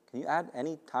 6. Can you add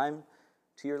any time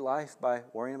to your life by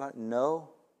worrying about it? No.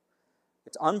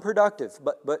 It's unproductive.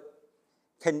 But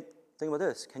think about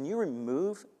this. Can you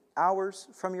remove hours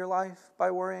from your life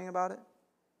by worrying about it?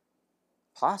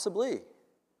 Possibly.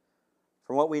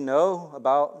 From what we know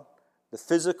about the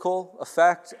physical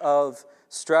effect of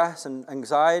stress and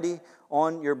anxiety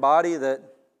on your body, that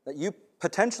you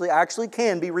potentially actually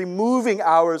can be removing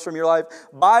hours from your life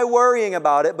by worrying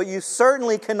about it, but you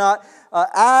certainly cannot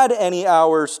add any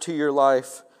hours to your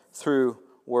life through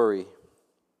worry.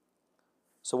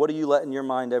 So what do you let in your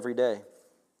mind every day?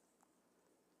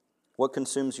 What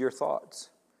consumes your thoughts?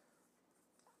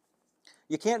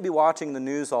 You can't be watching the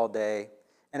news all day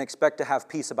and expect to have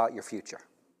peace about your future.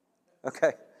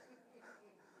 Okay?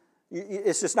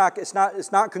 It's just not, it's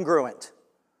not congruent.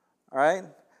 All right?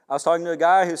 I was talking to a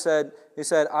guy who said,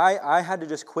 I had to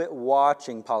just quit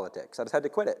watching politics. I just had to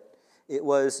quit it. It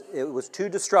was too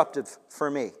disruptive for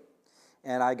me.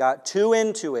 And I got too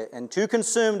into it and too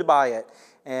consumed by it.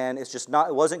 And it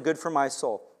wasn't good for my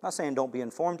soul. I'm not saying don't be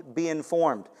informed. Be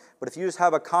informed. But if you just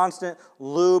have a constant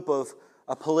loop of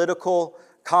political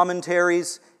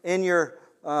commentaries in your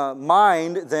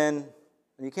mind, then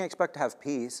you can't expect to have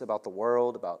peace about the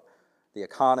world, about the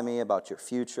economy, about your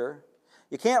future.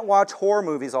 You can't watch horror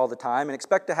movies all the time and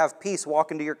expect to have peace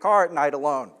walking to your car at night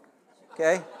alone.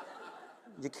 Okay?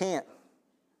 You can't.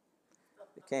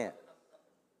 You can't.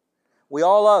 We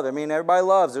all love, everybody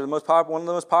loves. They're one of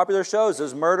the most popular shows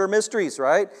is murder mysteries,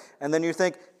 right? And then you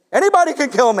think, anybody can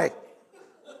kill me.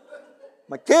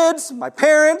 My kids, my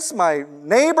parents, my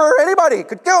neighbor, anybody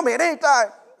could kill me at any time.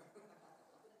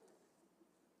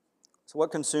 So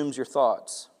what consumes your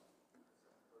thoughts?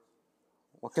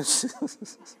 What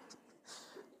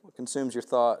consumes your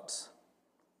thoughts?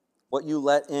 What you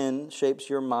let in shapes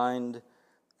your mind,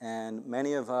 and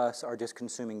many of us are just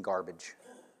consuming garbage.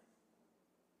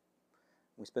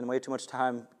 We spend way too much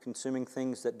time consuming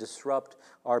things that disrupt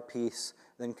our peace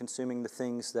than consuming the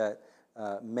things that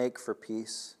make for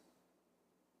peace.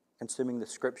 Consuming the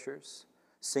Scriptures,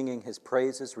 singing His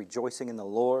praises, rejoicing in the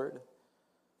Lord,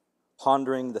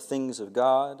 pondering the things of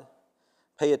God.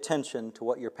 Pay attention to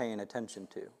what you're paying attention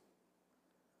to.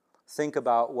 Think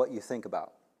about what you think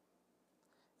about.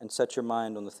 And set your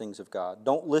mind on the things of God.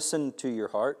 Don't listen to your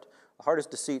heart. The heart is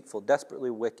deceitful, desperately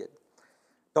wicked.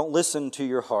 Don't listen to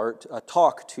your heart.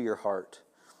 Talk to your heart.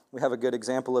 We have a good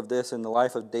example of this in the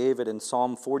life of David in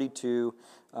Psalm 42,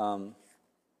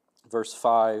 verse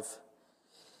 5,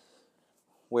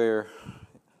 where,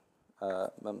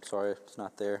 I'm sorry, it's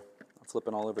not there. I'm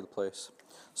flipping all over the place.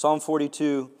 Psalm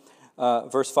 42,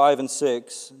 verse 5 and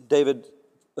 6, David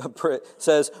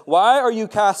says, "Why are you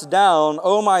cast down,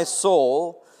 O my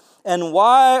soul, and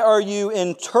why are you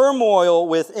in turmoil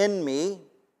within me?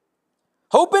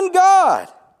 Hope in God,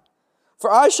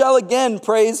 for I shall again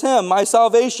praise him, my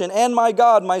salvation and my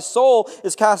God. My soul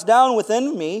is cast down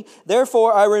within me.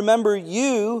 Therefore I remember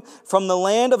you from the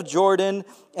land of Jordan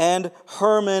and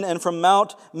Hermon and from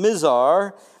Mount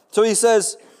Mizar. So he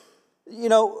says,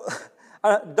 don't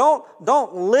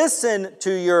listen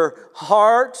to your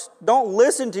heart. Don't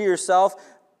listen to yourself.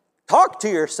 Talk to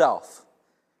yourself.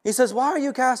 He says, why are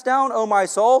you cast down, O my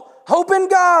soul? Hope in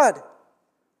God.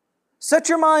 Set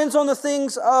your minds on the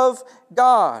things of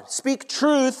God. Speak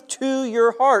truth to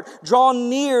your heart. Draw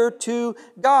near to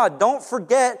God. Don't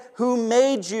forget who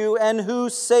made you and who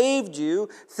saved you.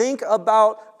 Think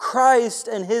about Christ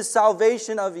and his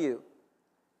salvation of you.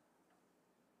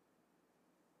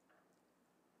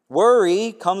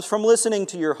 Worry comes from listening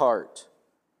to your heart.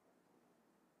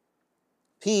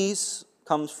 Peace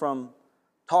comes from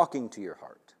talking to your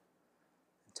heart,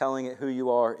 telling it who you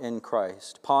are in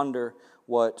Christ. Ponder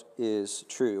what is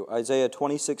true. Isaiah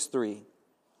 26:3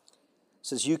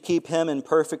 says, you keep him in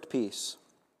perfect peace,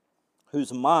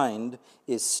 whose mind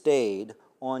is stayed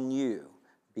on you,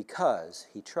 because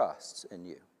he trusts in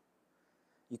you.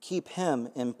 You keep him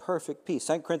in perfect peace.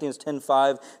 2 Corinthians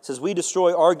 10:5 says, we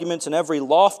destroy arguments and every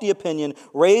lofty opinion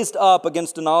raised up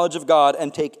against the knowledge of God,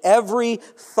 and take every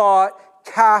thought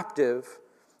captive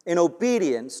in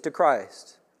obedience to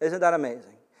Christ. Isn't that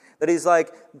amazing? That he's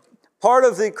like, part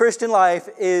of the Christian life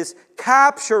is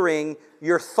capturing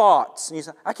your thoughts. And you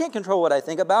say, I can't control what I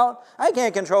think about. I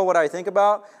can't control what I think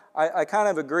about. I kind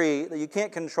of agree that you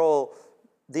can't control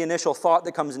the initial thought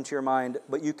that comes into your mind,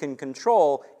 but you can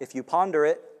control if you ponder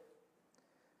it.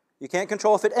 You can't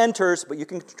control if it enters, but you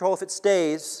can control if it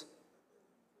stays.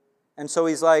 And so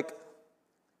he's like,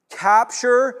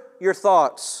 capture your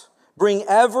thoughts. Bring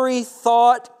every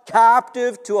thought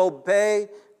captive to obey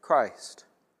Christ.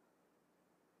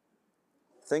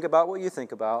 Think about what you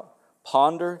think about.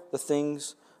 Ponder the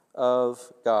things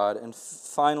of God. And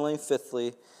finally,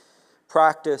 fifthly,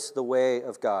 practice the way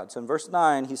of God. So in verse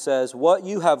 9, he says, what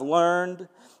you have learned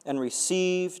and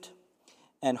received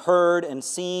and heard and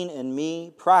seen in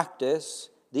me, practice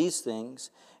these things,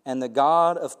 and the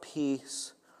God of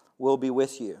peace will be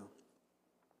with you.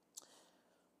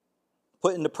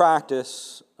 Put into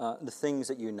practice the things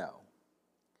that you know.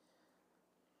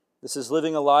 This is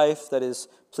living a life that is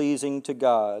pleasing to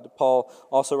God. Paul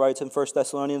also writes in 1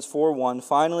 Thessalonians 4:1,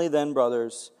 finally then,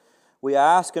 brothers, we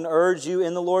ask and urge you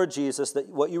in the Lord Jesus that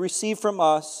what you receive from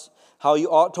us, how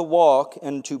you ought to walk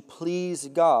and to please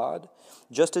God,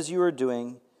 just as you are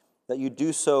doing, that you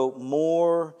do so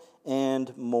more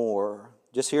and more.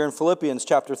 Just here in Philippians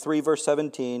chapter 3, verse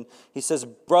 17, he says,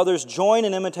 brothers, join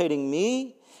in imitating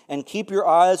me and keep your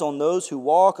eyes on those who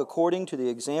walk according to the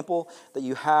example that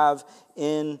you have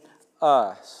in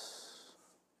us.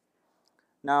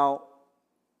 Now,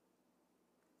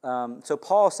 so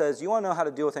Paul says, you want to know how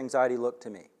to deal with anxiety? Look to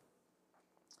me.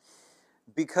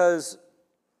 Because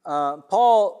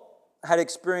Paul had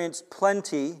experienced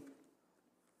plenty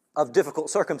of difficult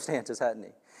circumstances, hadn't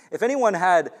he? If anyone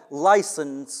had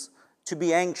license to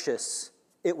be anxious,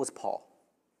 it was Paul.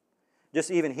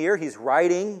 Just even here, he's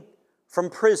writing from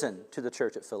prison to the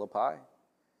church at Philippi.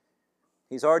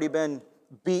 He's already been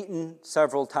beaten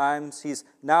several times. He's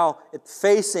now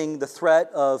facing the threat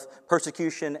of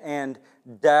persecution and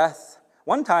death.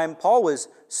 One time, Paul was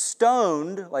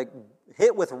stoned, like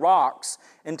hit with rocks,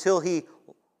 until he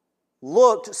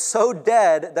looked so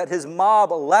dead that his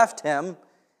mob left him,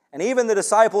 and even the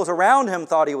disciples around him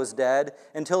thought he was dead,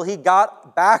 until he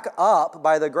got back up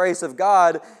by the grace of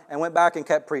God and went back and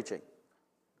kept preaching.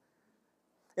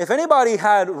 If anybody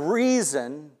had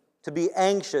reason to be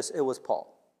anxious, it was Paul.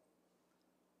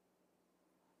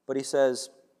 But he says,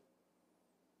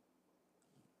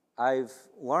 I've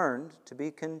learned to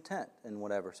be content in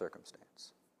whatever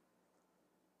circumstance.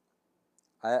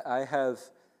 I have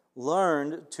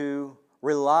learned to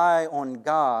rely on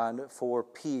God for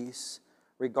peace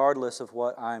regardless of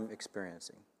what I'm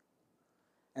experiencing.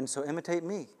 And so imitate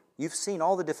me. You've seen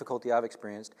all the difficulty I've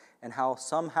experienced and how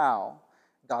somehow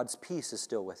God's peace is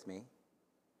still with me.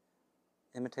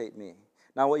 Imitate me.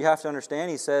 Now what you have to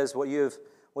understand, he says, what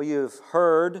you've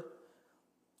heard,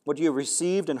 what you have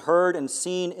received and heard and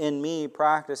seen in me,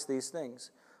 practice these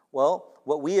things. Well,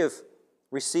 what we have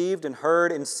received and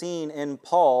heard and seen in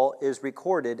Paul is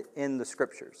recorded in the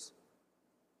Scriptures.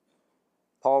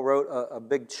 Paul wrote a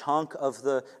big chunk of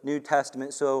the New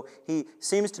Testament, so he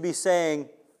seems to be saying,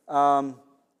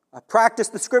 practice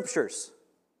the Scriptures.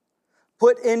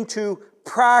 Put into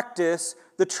practice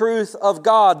the truth of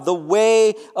God, the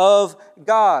way of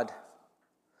God.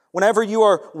 Whenever you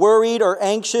are worried or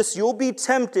anxious, you'll be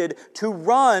tempted to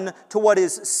run to what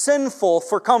is sinful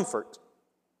for comfort.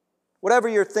 Whatever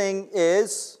your thing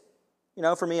is,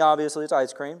 for me, obviously, it's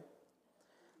ice cream.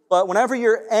 But whenever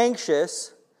you're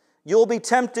anxious, you'll be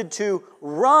tempted to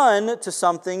run to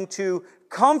something to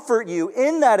comfort you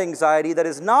in that anxiety that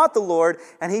is not the Lord.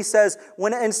 And he says,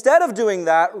 instead of doing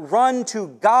that, run to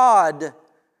God.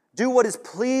 Do what is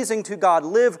pleasing to God.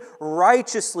 Live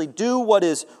righteously. Do what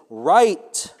is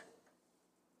right.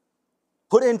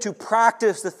 Put into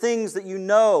practice the things that you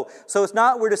know. So it's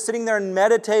not we're just sitting there and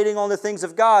meditating on the things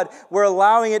of God. We're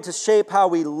allowing it to shape how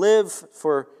we live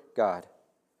for God.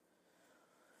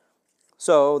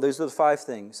 So those are the 5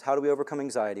 things. How do we overcome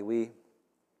anxiety? We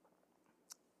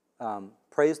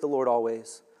praise the Lord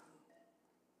always.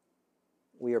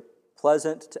 We are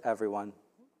pleasant to everyone.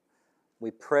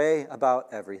 We pray about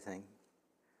everything.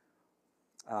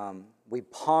 We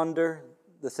ponder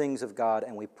the things of God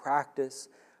and we practice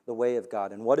the way of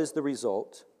God. And what is the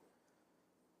result?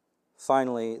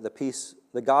 Finally,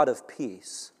 the God of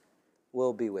peace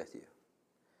will be with you.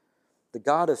 The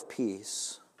God of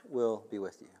peace will be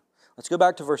with you. Let's go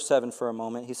back to verse 7 for a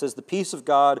moment. He says, the peace of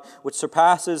God, which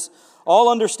surpasses all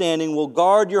understanding, will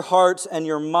guard your hearts and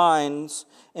your minds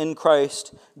in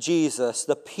Christ Jesus.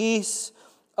 The peace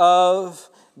of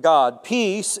God.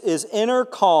 Peace is inner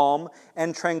calm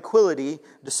and tranquility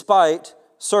despite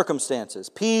circumstances.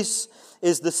 Peace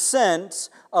is the sense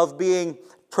of being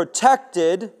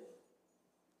protected.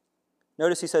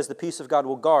 Notice he says the peace of God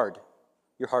will guard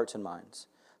your hearts and minds.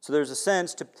 So there's a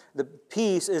sense to the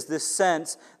peace is this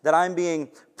sense that I'm being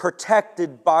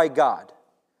protected by God.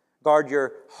 Guard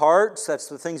your hearts, that's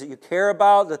the things that you care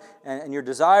about and your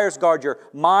desires. Guard your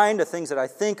mind, the things that I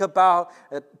think about.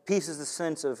 Peace is the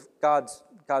sense of God's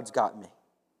got me.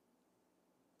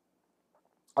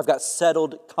 I've got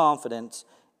settled confidence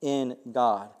in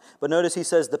God. But notice he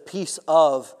says the peace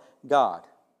of God.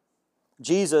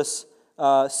 Jesus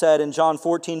said in John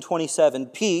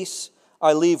 14:27, peace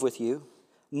I leave with you.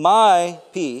 My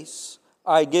peace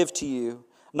I give to you.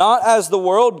 Not as the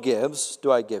world gives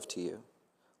do I give to you.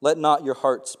 Let not your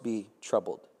hearts be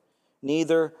troubled.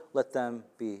 Neither let them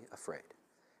be afraid.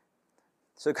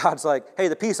 So God's like, hey,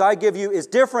 the peace I give you is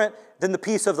different than the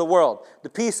peace of the world. The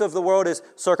peace of the world is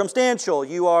circumstantial.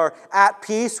 You are at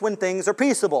peace when things are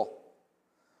peaceable.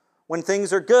 When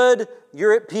things are good,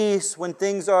 you're at peace. When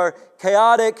things are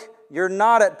chaotic, you're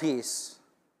not at peace.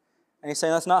 And he's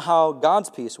saying that's not how God's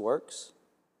peace works.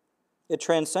 It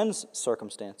transcends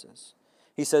circumstances.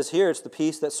 He says here it's the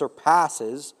peace that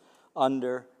surpasses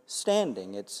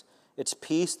understanding. It's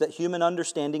peace that human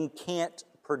understanding can't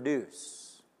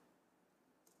produce.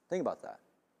 Think about that.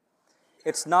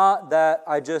 It's not that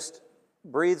I just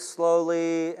breathe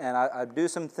slowly and I do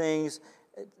some things.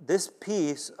 This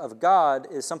peace of God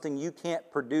is something you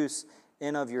can't produce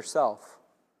in of yourself.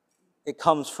 It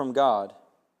comes from God.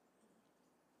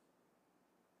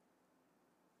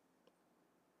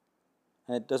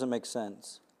 And it doesn't make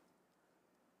sense.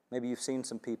 Maybe you've seen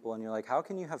some people and you're like, how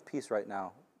can you have peace right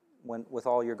now with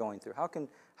all you're going through? How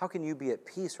can you be at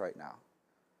peace right now?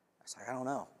 It's like, I don't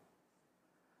know.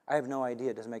 I have no idea.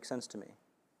 It doesn't make sense to me.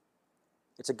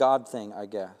 It's a God thing, I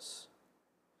guess.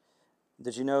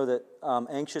 Did you know that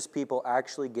anxious people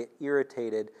actually get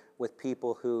irritated with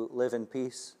people who live in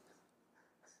peace?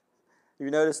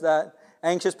 You notice that?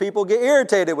 Anxious people get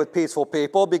irritated with peaceful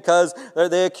people because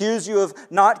they accuse you of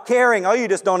not caring. Oh, you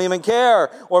just don't even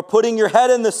care. Or putting your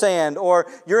head in the sand.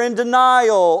 Or you're in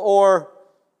denial. Or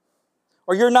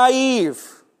you're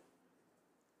naive.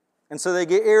 And so they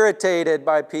get irritated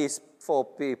by peaceful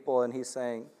people. And he's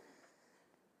saying,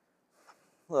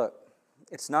 look,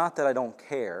 it's not that I don't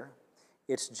care.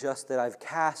 It's just that I've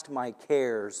cast my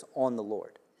cares on the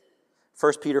Lord.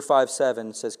 1 Peter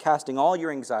 5:7 says, casting all your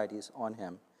anxieties on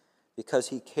him, because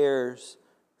he cares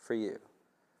for you.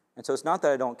 And so it's not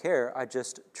that I don't care, I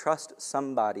just trust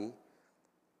somebody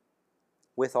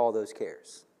with all those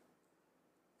cares.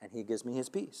 And he gives me his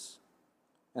peace.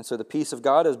 And so the peace of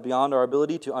God is beyond our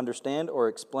ability to understand or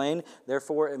explain,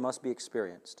 therefore it must be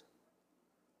experienced.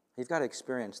 You've got to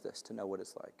experience this to know what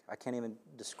it's like. I can't even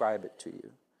describe it to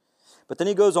you. But then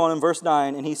he goes on in verse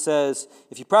 9 and he says,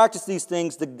 if you practice these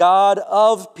things, the God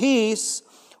of peace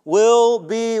will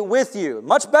be with you.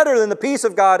 Much better than the peace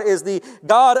of God is the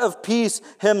God of peace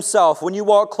himself. When you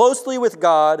walk closely with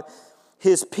God,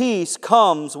 his peace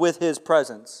comes with his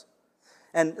presence.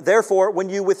 And therefore, when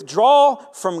you withdraw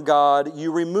from God,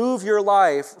 you remove your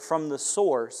life from the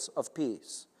source of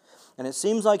peace. And it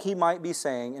seems like he might be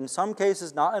saying, in some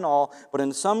cases, not in all, but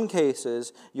in some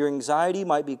cases, your anxiety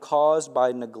might be caused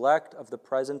by neglect of the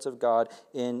presence of God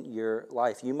in your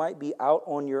life. You might be out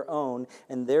on your own,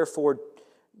 and therefore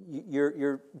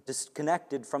you're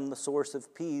disconnected from the source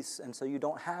of peace, and so you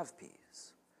don't have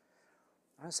peace.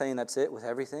 I'm not saying that's it with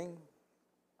everything,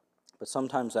 but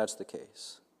sometimes that's the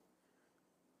case.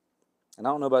 And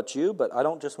I don't know about you, but I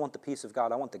don't just want the peace of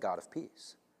God, I want the God of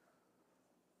peace.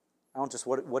 I don't just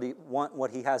want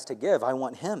what he has to give, I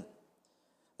want him.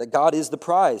 That God is the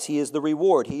prize, he is the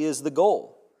reward, he is the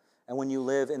goal. And when you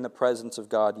live in the presence of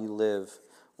God, you live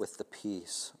with the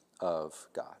peace of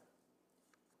God.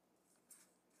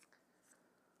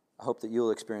 I hope that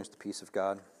you'll experience the peace of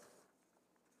God.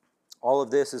 All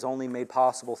of this is only made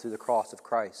possible through the cross of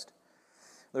Christ.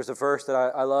 There's a verse that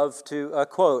I love to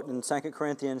quote in 2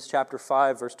 Corinthians chapter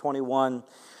 5, verse 21,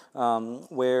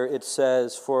 where it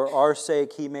says, "For our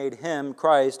sake he made him,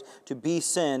 Christ, to be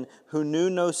sin, who knew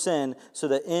no sin, so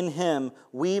that in him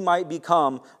we might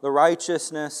become the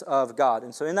righteousness of God."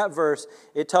 And so in that verse,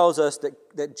 it tells us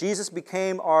that Jesus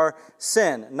became our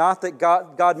sin. Not that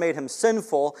God made him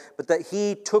sinful, but that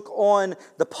he took on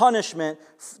the punishment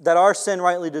that our sin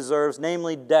rightly deserves,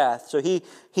 namely death. So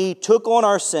he took on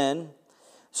our sin,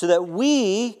 so that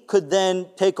we could then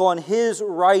take on his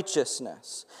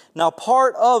righteousness. Now,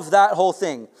 part of that whole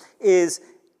thing is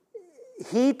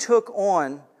he took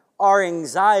on our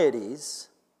anxieties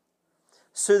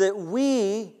so that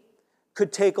we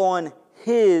could take on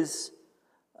his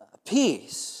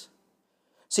peace.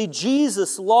 See,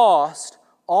 Jesus lost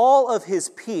all of his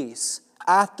peace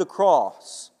at the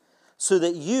cross so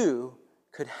that you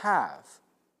could have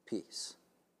peace.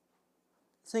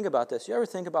 Think about this. You ever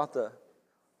think about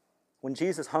when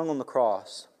Jesus hung on the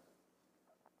cross,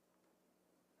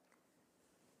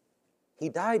 he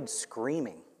died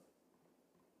screaming.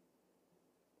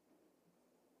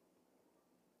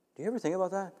 Do you ever think about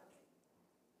that?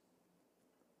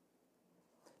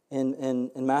 In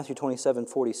Matthew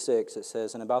 27:46, it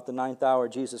says, "And about the 9th hour,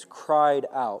 Jesus cried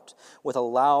out with a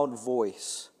loud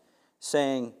voice,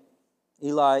 saying,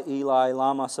 Eli, Eli,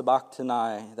 lama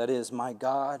sabachthani," that is, my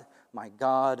God,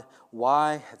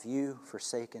 why have you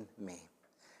forsaken me?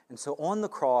 And so on the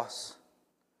cross,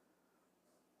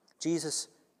 Jesus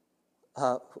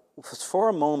was for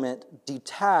a moment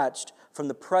detached from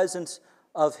the presence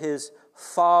of his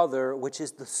Father, which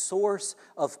is the source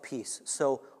of peace.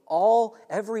 So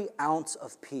every ounce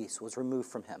of peace was removed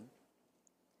from him.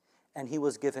 And he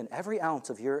was given every ounce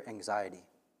of your anxiety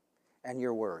and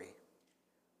your worry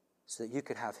so that you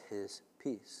could have his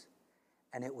peace.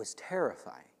 And it was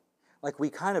terrifying. Like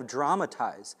we kind of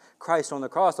dramatize Christ on the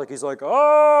cross, like he's like,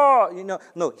 oh,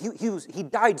 No, he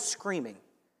died screaming.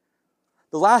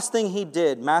 The last thing he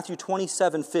did, Matthew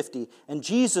 27:50, and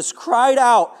Jesus cried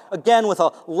out again with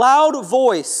a loud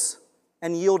voice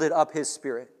and yielded up his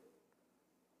spirit.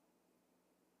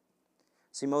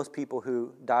 See, most people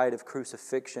who died of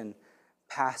crucifixion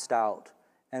passed out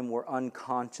and were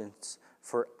unconscious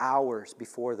for hours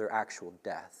before their actual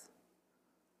death.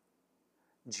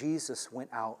 Jesus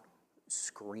went out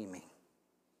screaming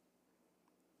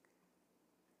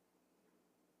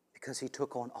because he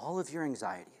took on all of your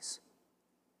anxieties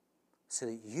so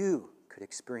that you could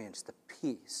experience the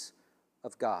peace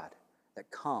of God that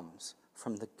comes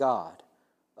from the God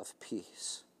of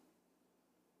peace.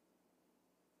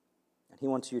 And he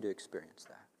wants you to experience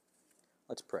that.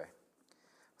 Let's pray.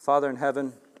 Father in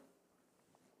heaven,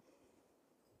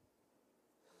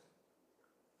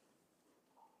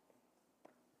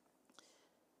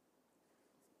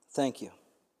 thank you.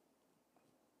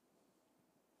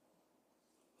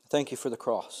 Thank you for the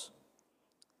cross.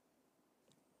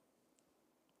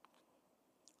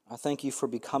 I thank you for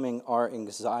becoming our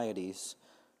anxieties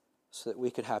so that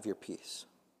we could have your peace.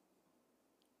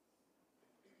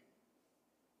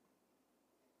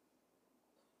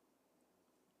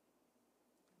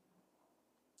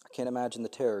 I can't imagine the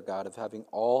terror, God, of having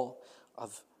all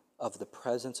of the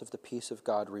presence of the peace of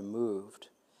God removed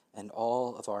and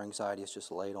all of our anxieties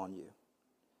just laid on you.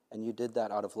 And you did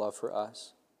that out of love for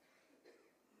us.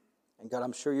 And God,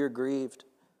 I'm sure you're grieved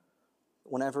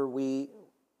whenever we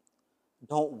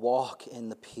don't walk in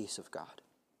the peace of God,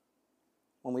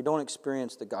 when we don't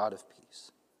experience the God of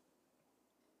peace.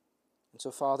 And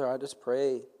so, Father, I just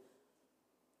pray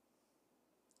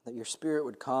that your Spirit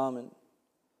would come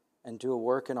and do a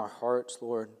work in our hearts,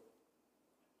 Lord.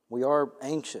 We are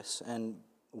anxious and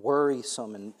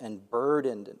worrisome and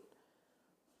burdened. And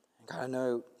God, I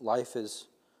know life is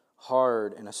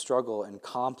hard and a struggle and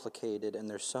complicated, and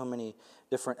there's so many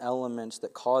different elements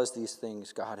that cause these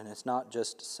things, God, and it's not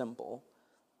just simple.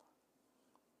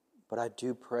 But I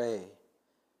do pray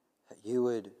that you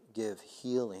would give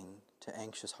healing to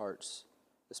anxious hearts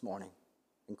this morning,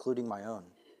 including my own.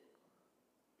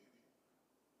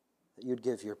 That you'd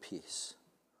give your peace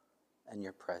and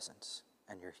your presence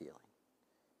and your healing.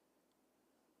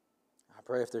 I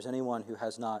pray if there's anyone who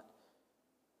has not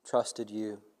trusted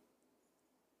you,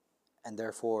 and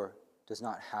therefore does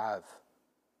not have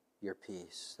your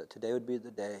peace, that today would be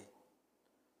the day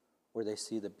where they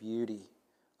see the beauty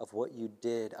of what you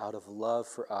did out of love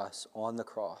for us on the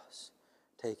cross,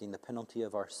 taking the penalty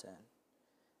of our sin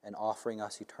and offering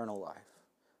us eternal life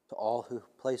to all who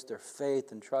place their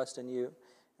faith and trust in you.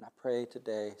 And I pray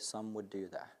today some would do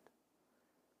that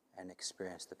and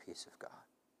experience the peace of God,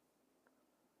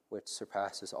 which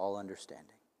surpasses all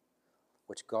understanding,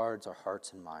 which guards our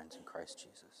hearts and minds in Christ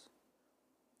Jesus.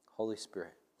 Holy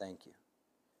Spirit, thank you.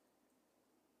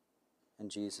 In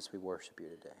Jesus, we worship you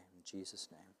today. In Jesus'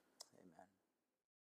 name.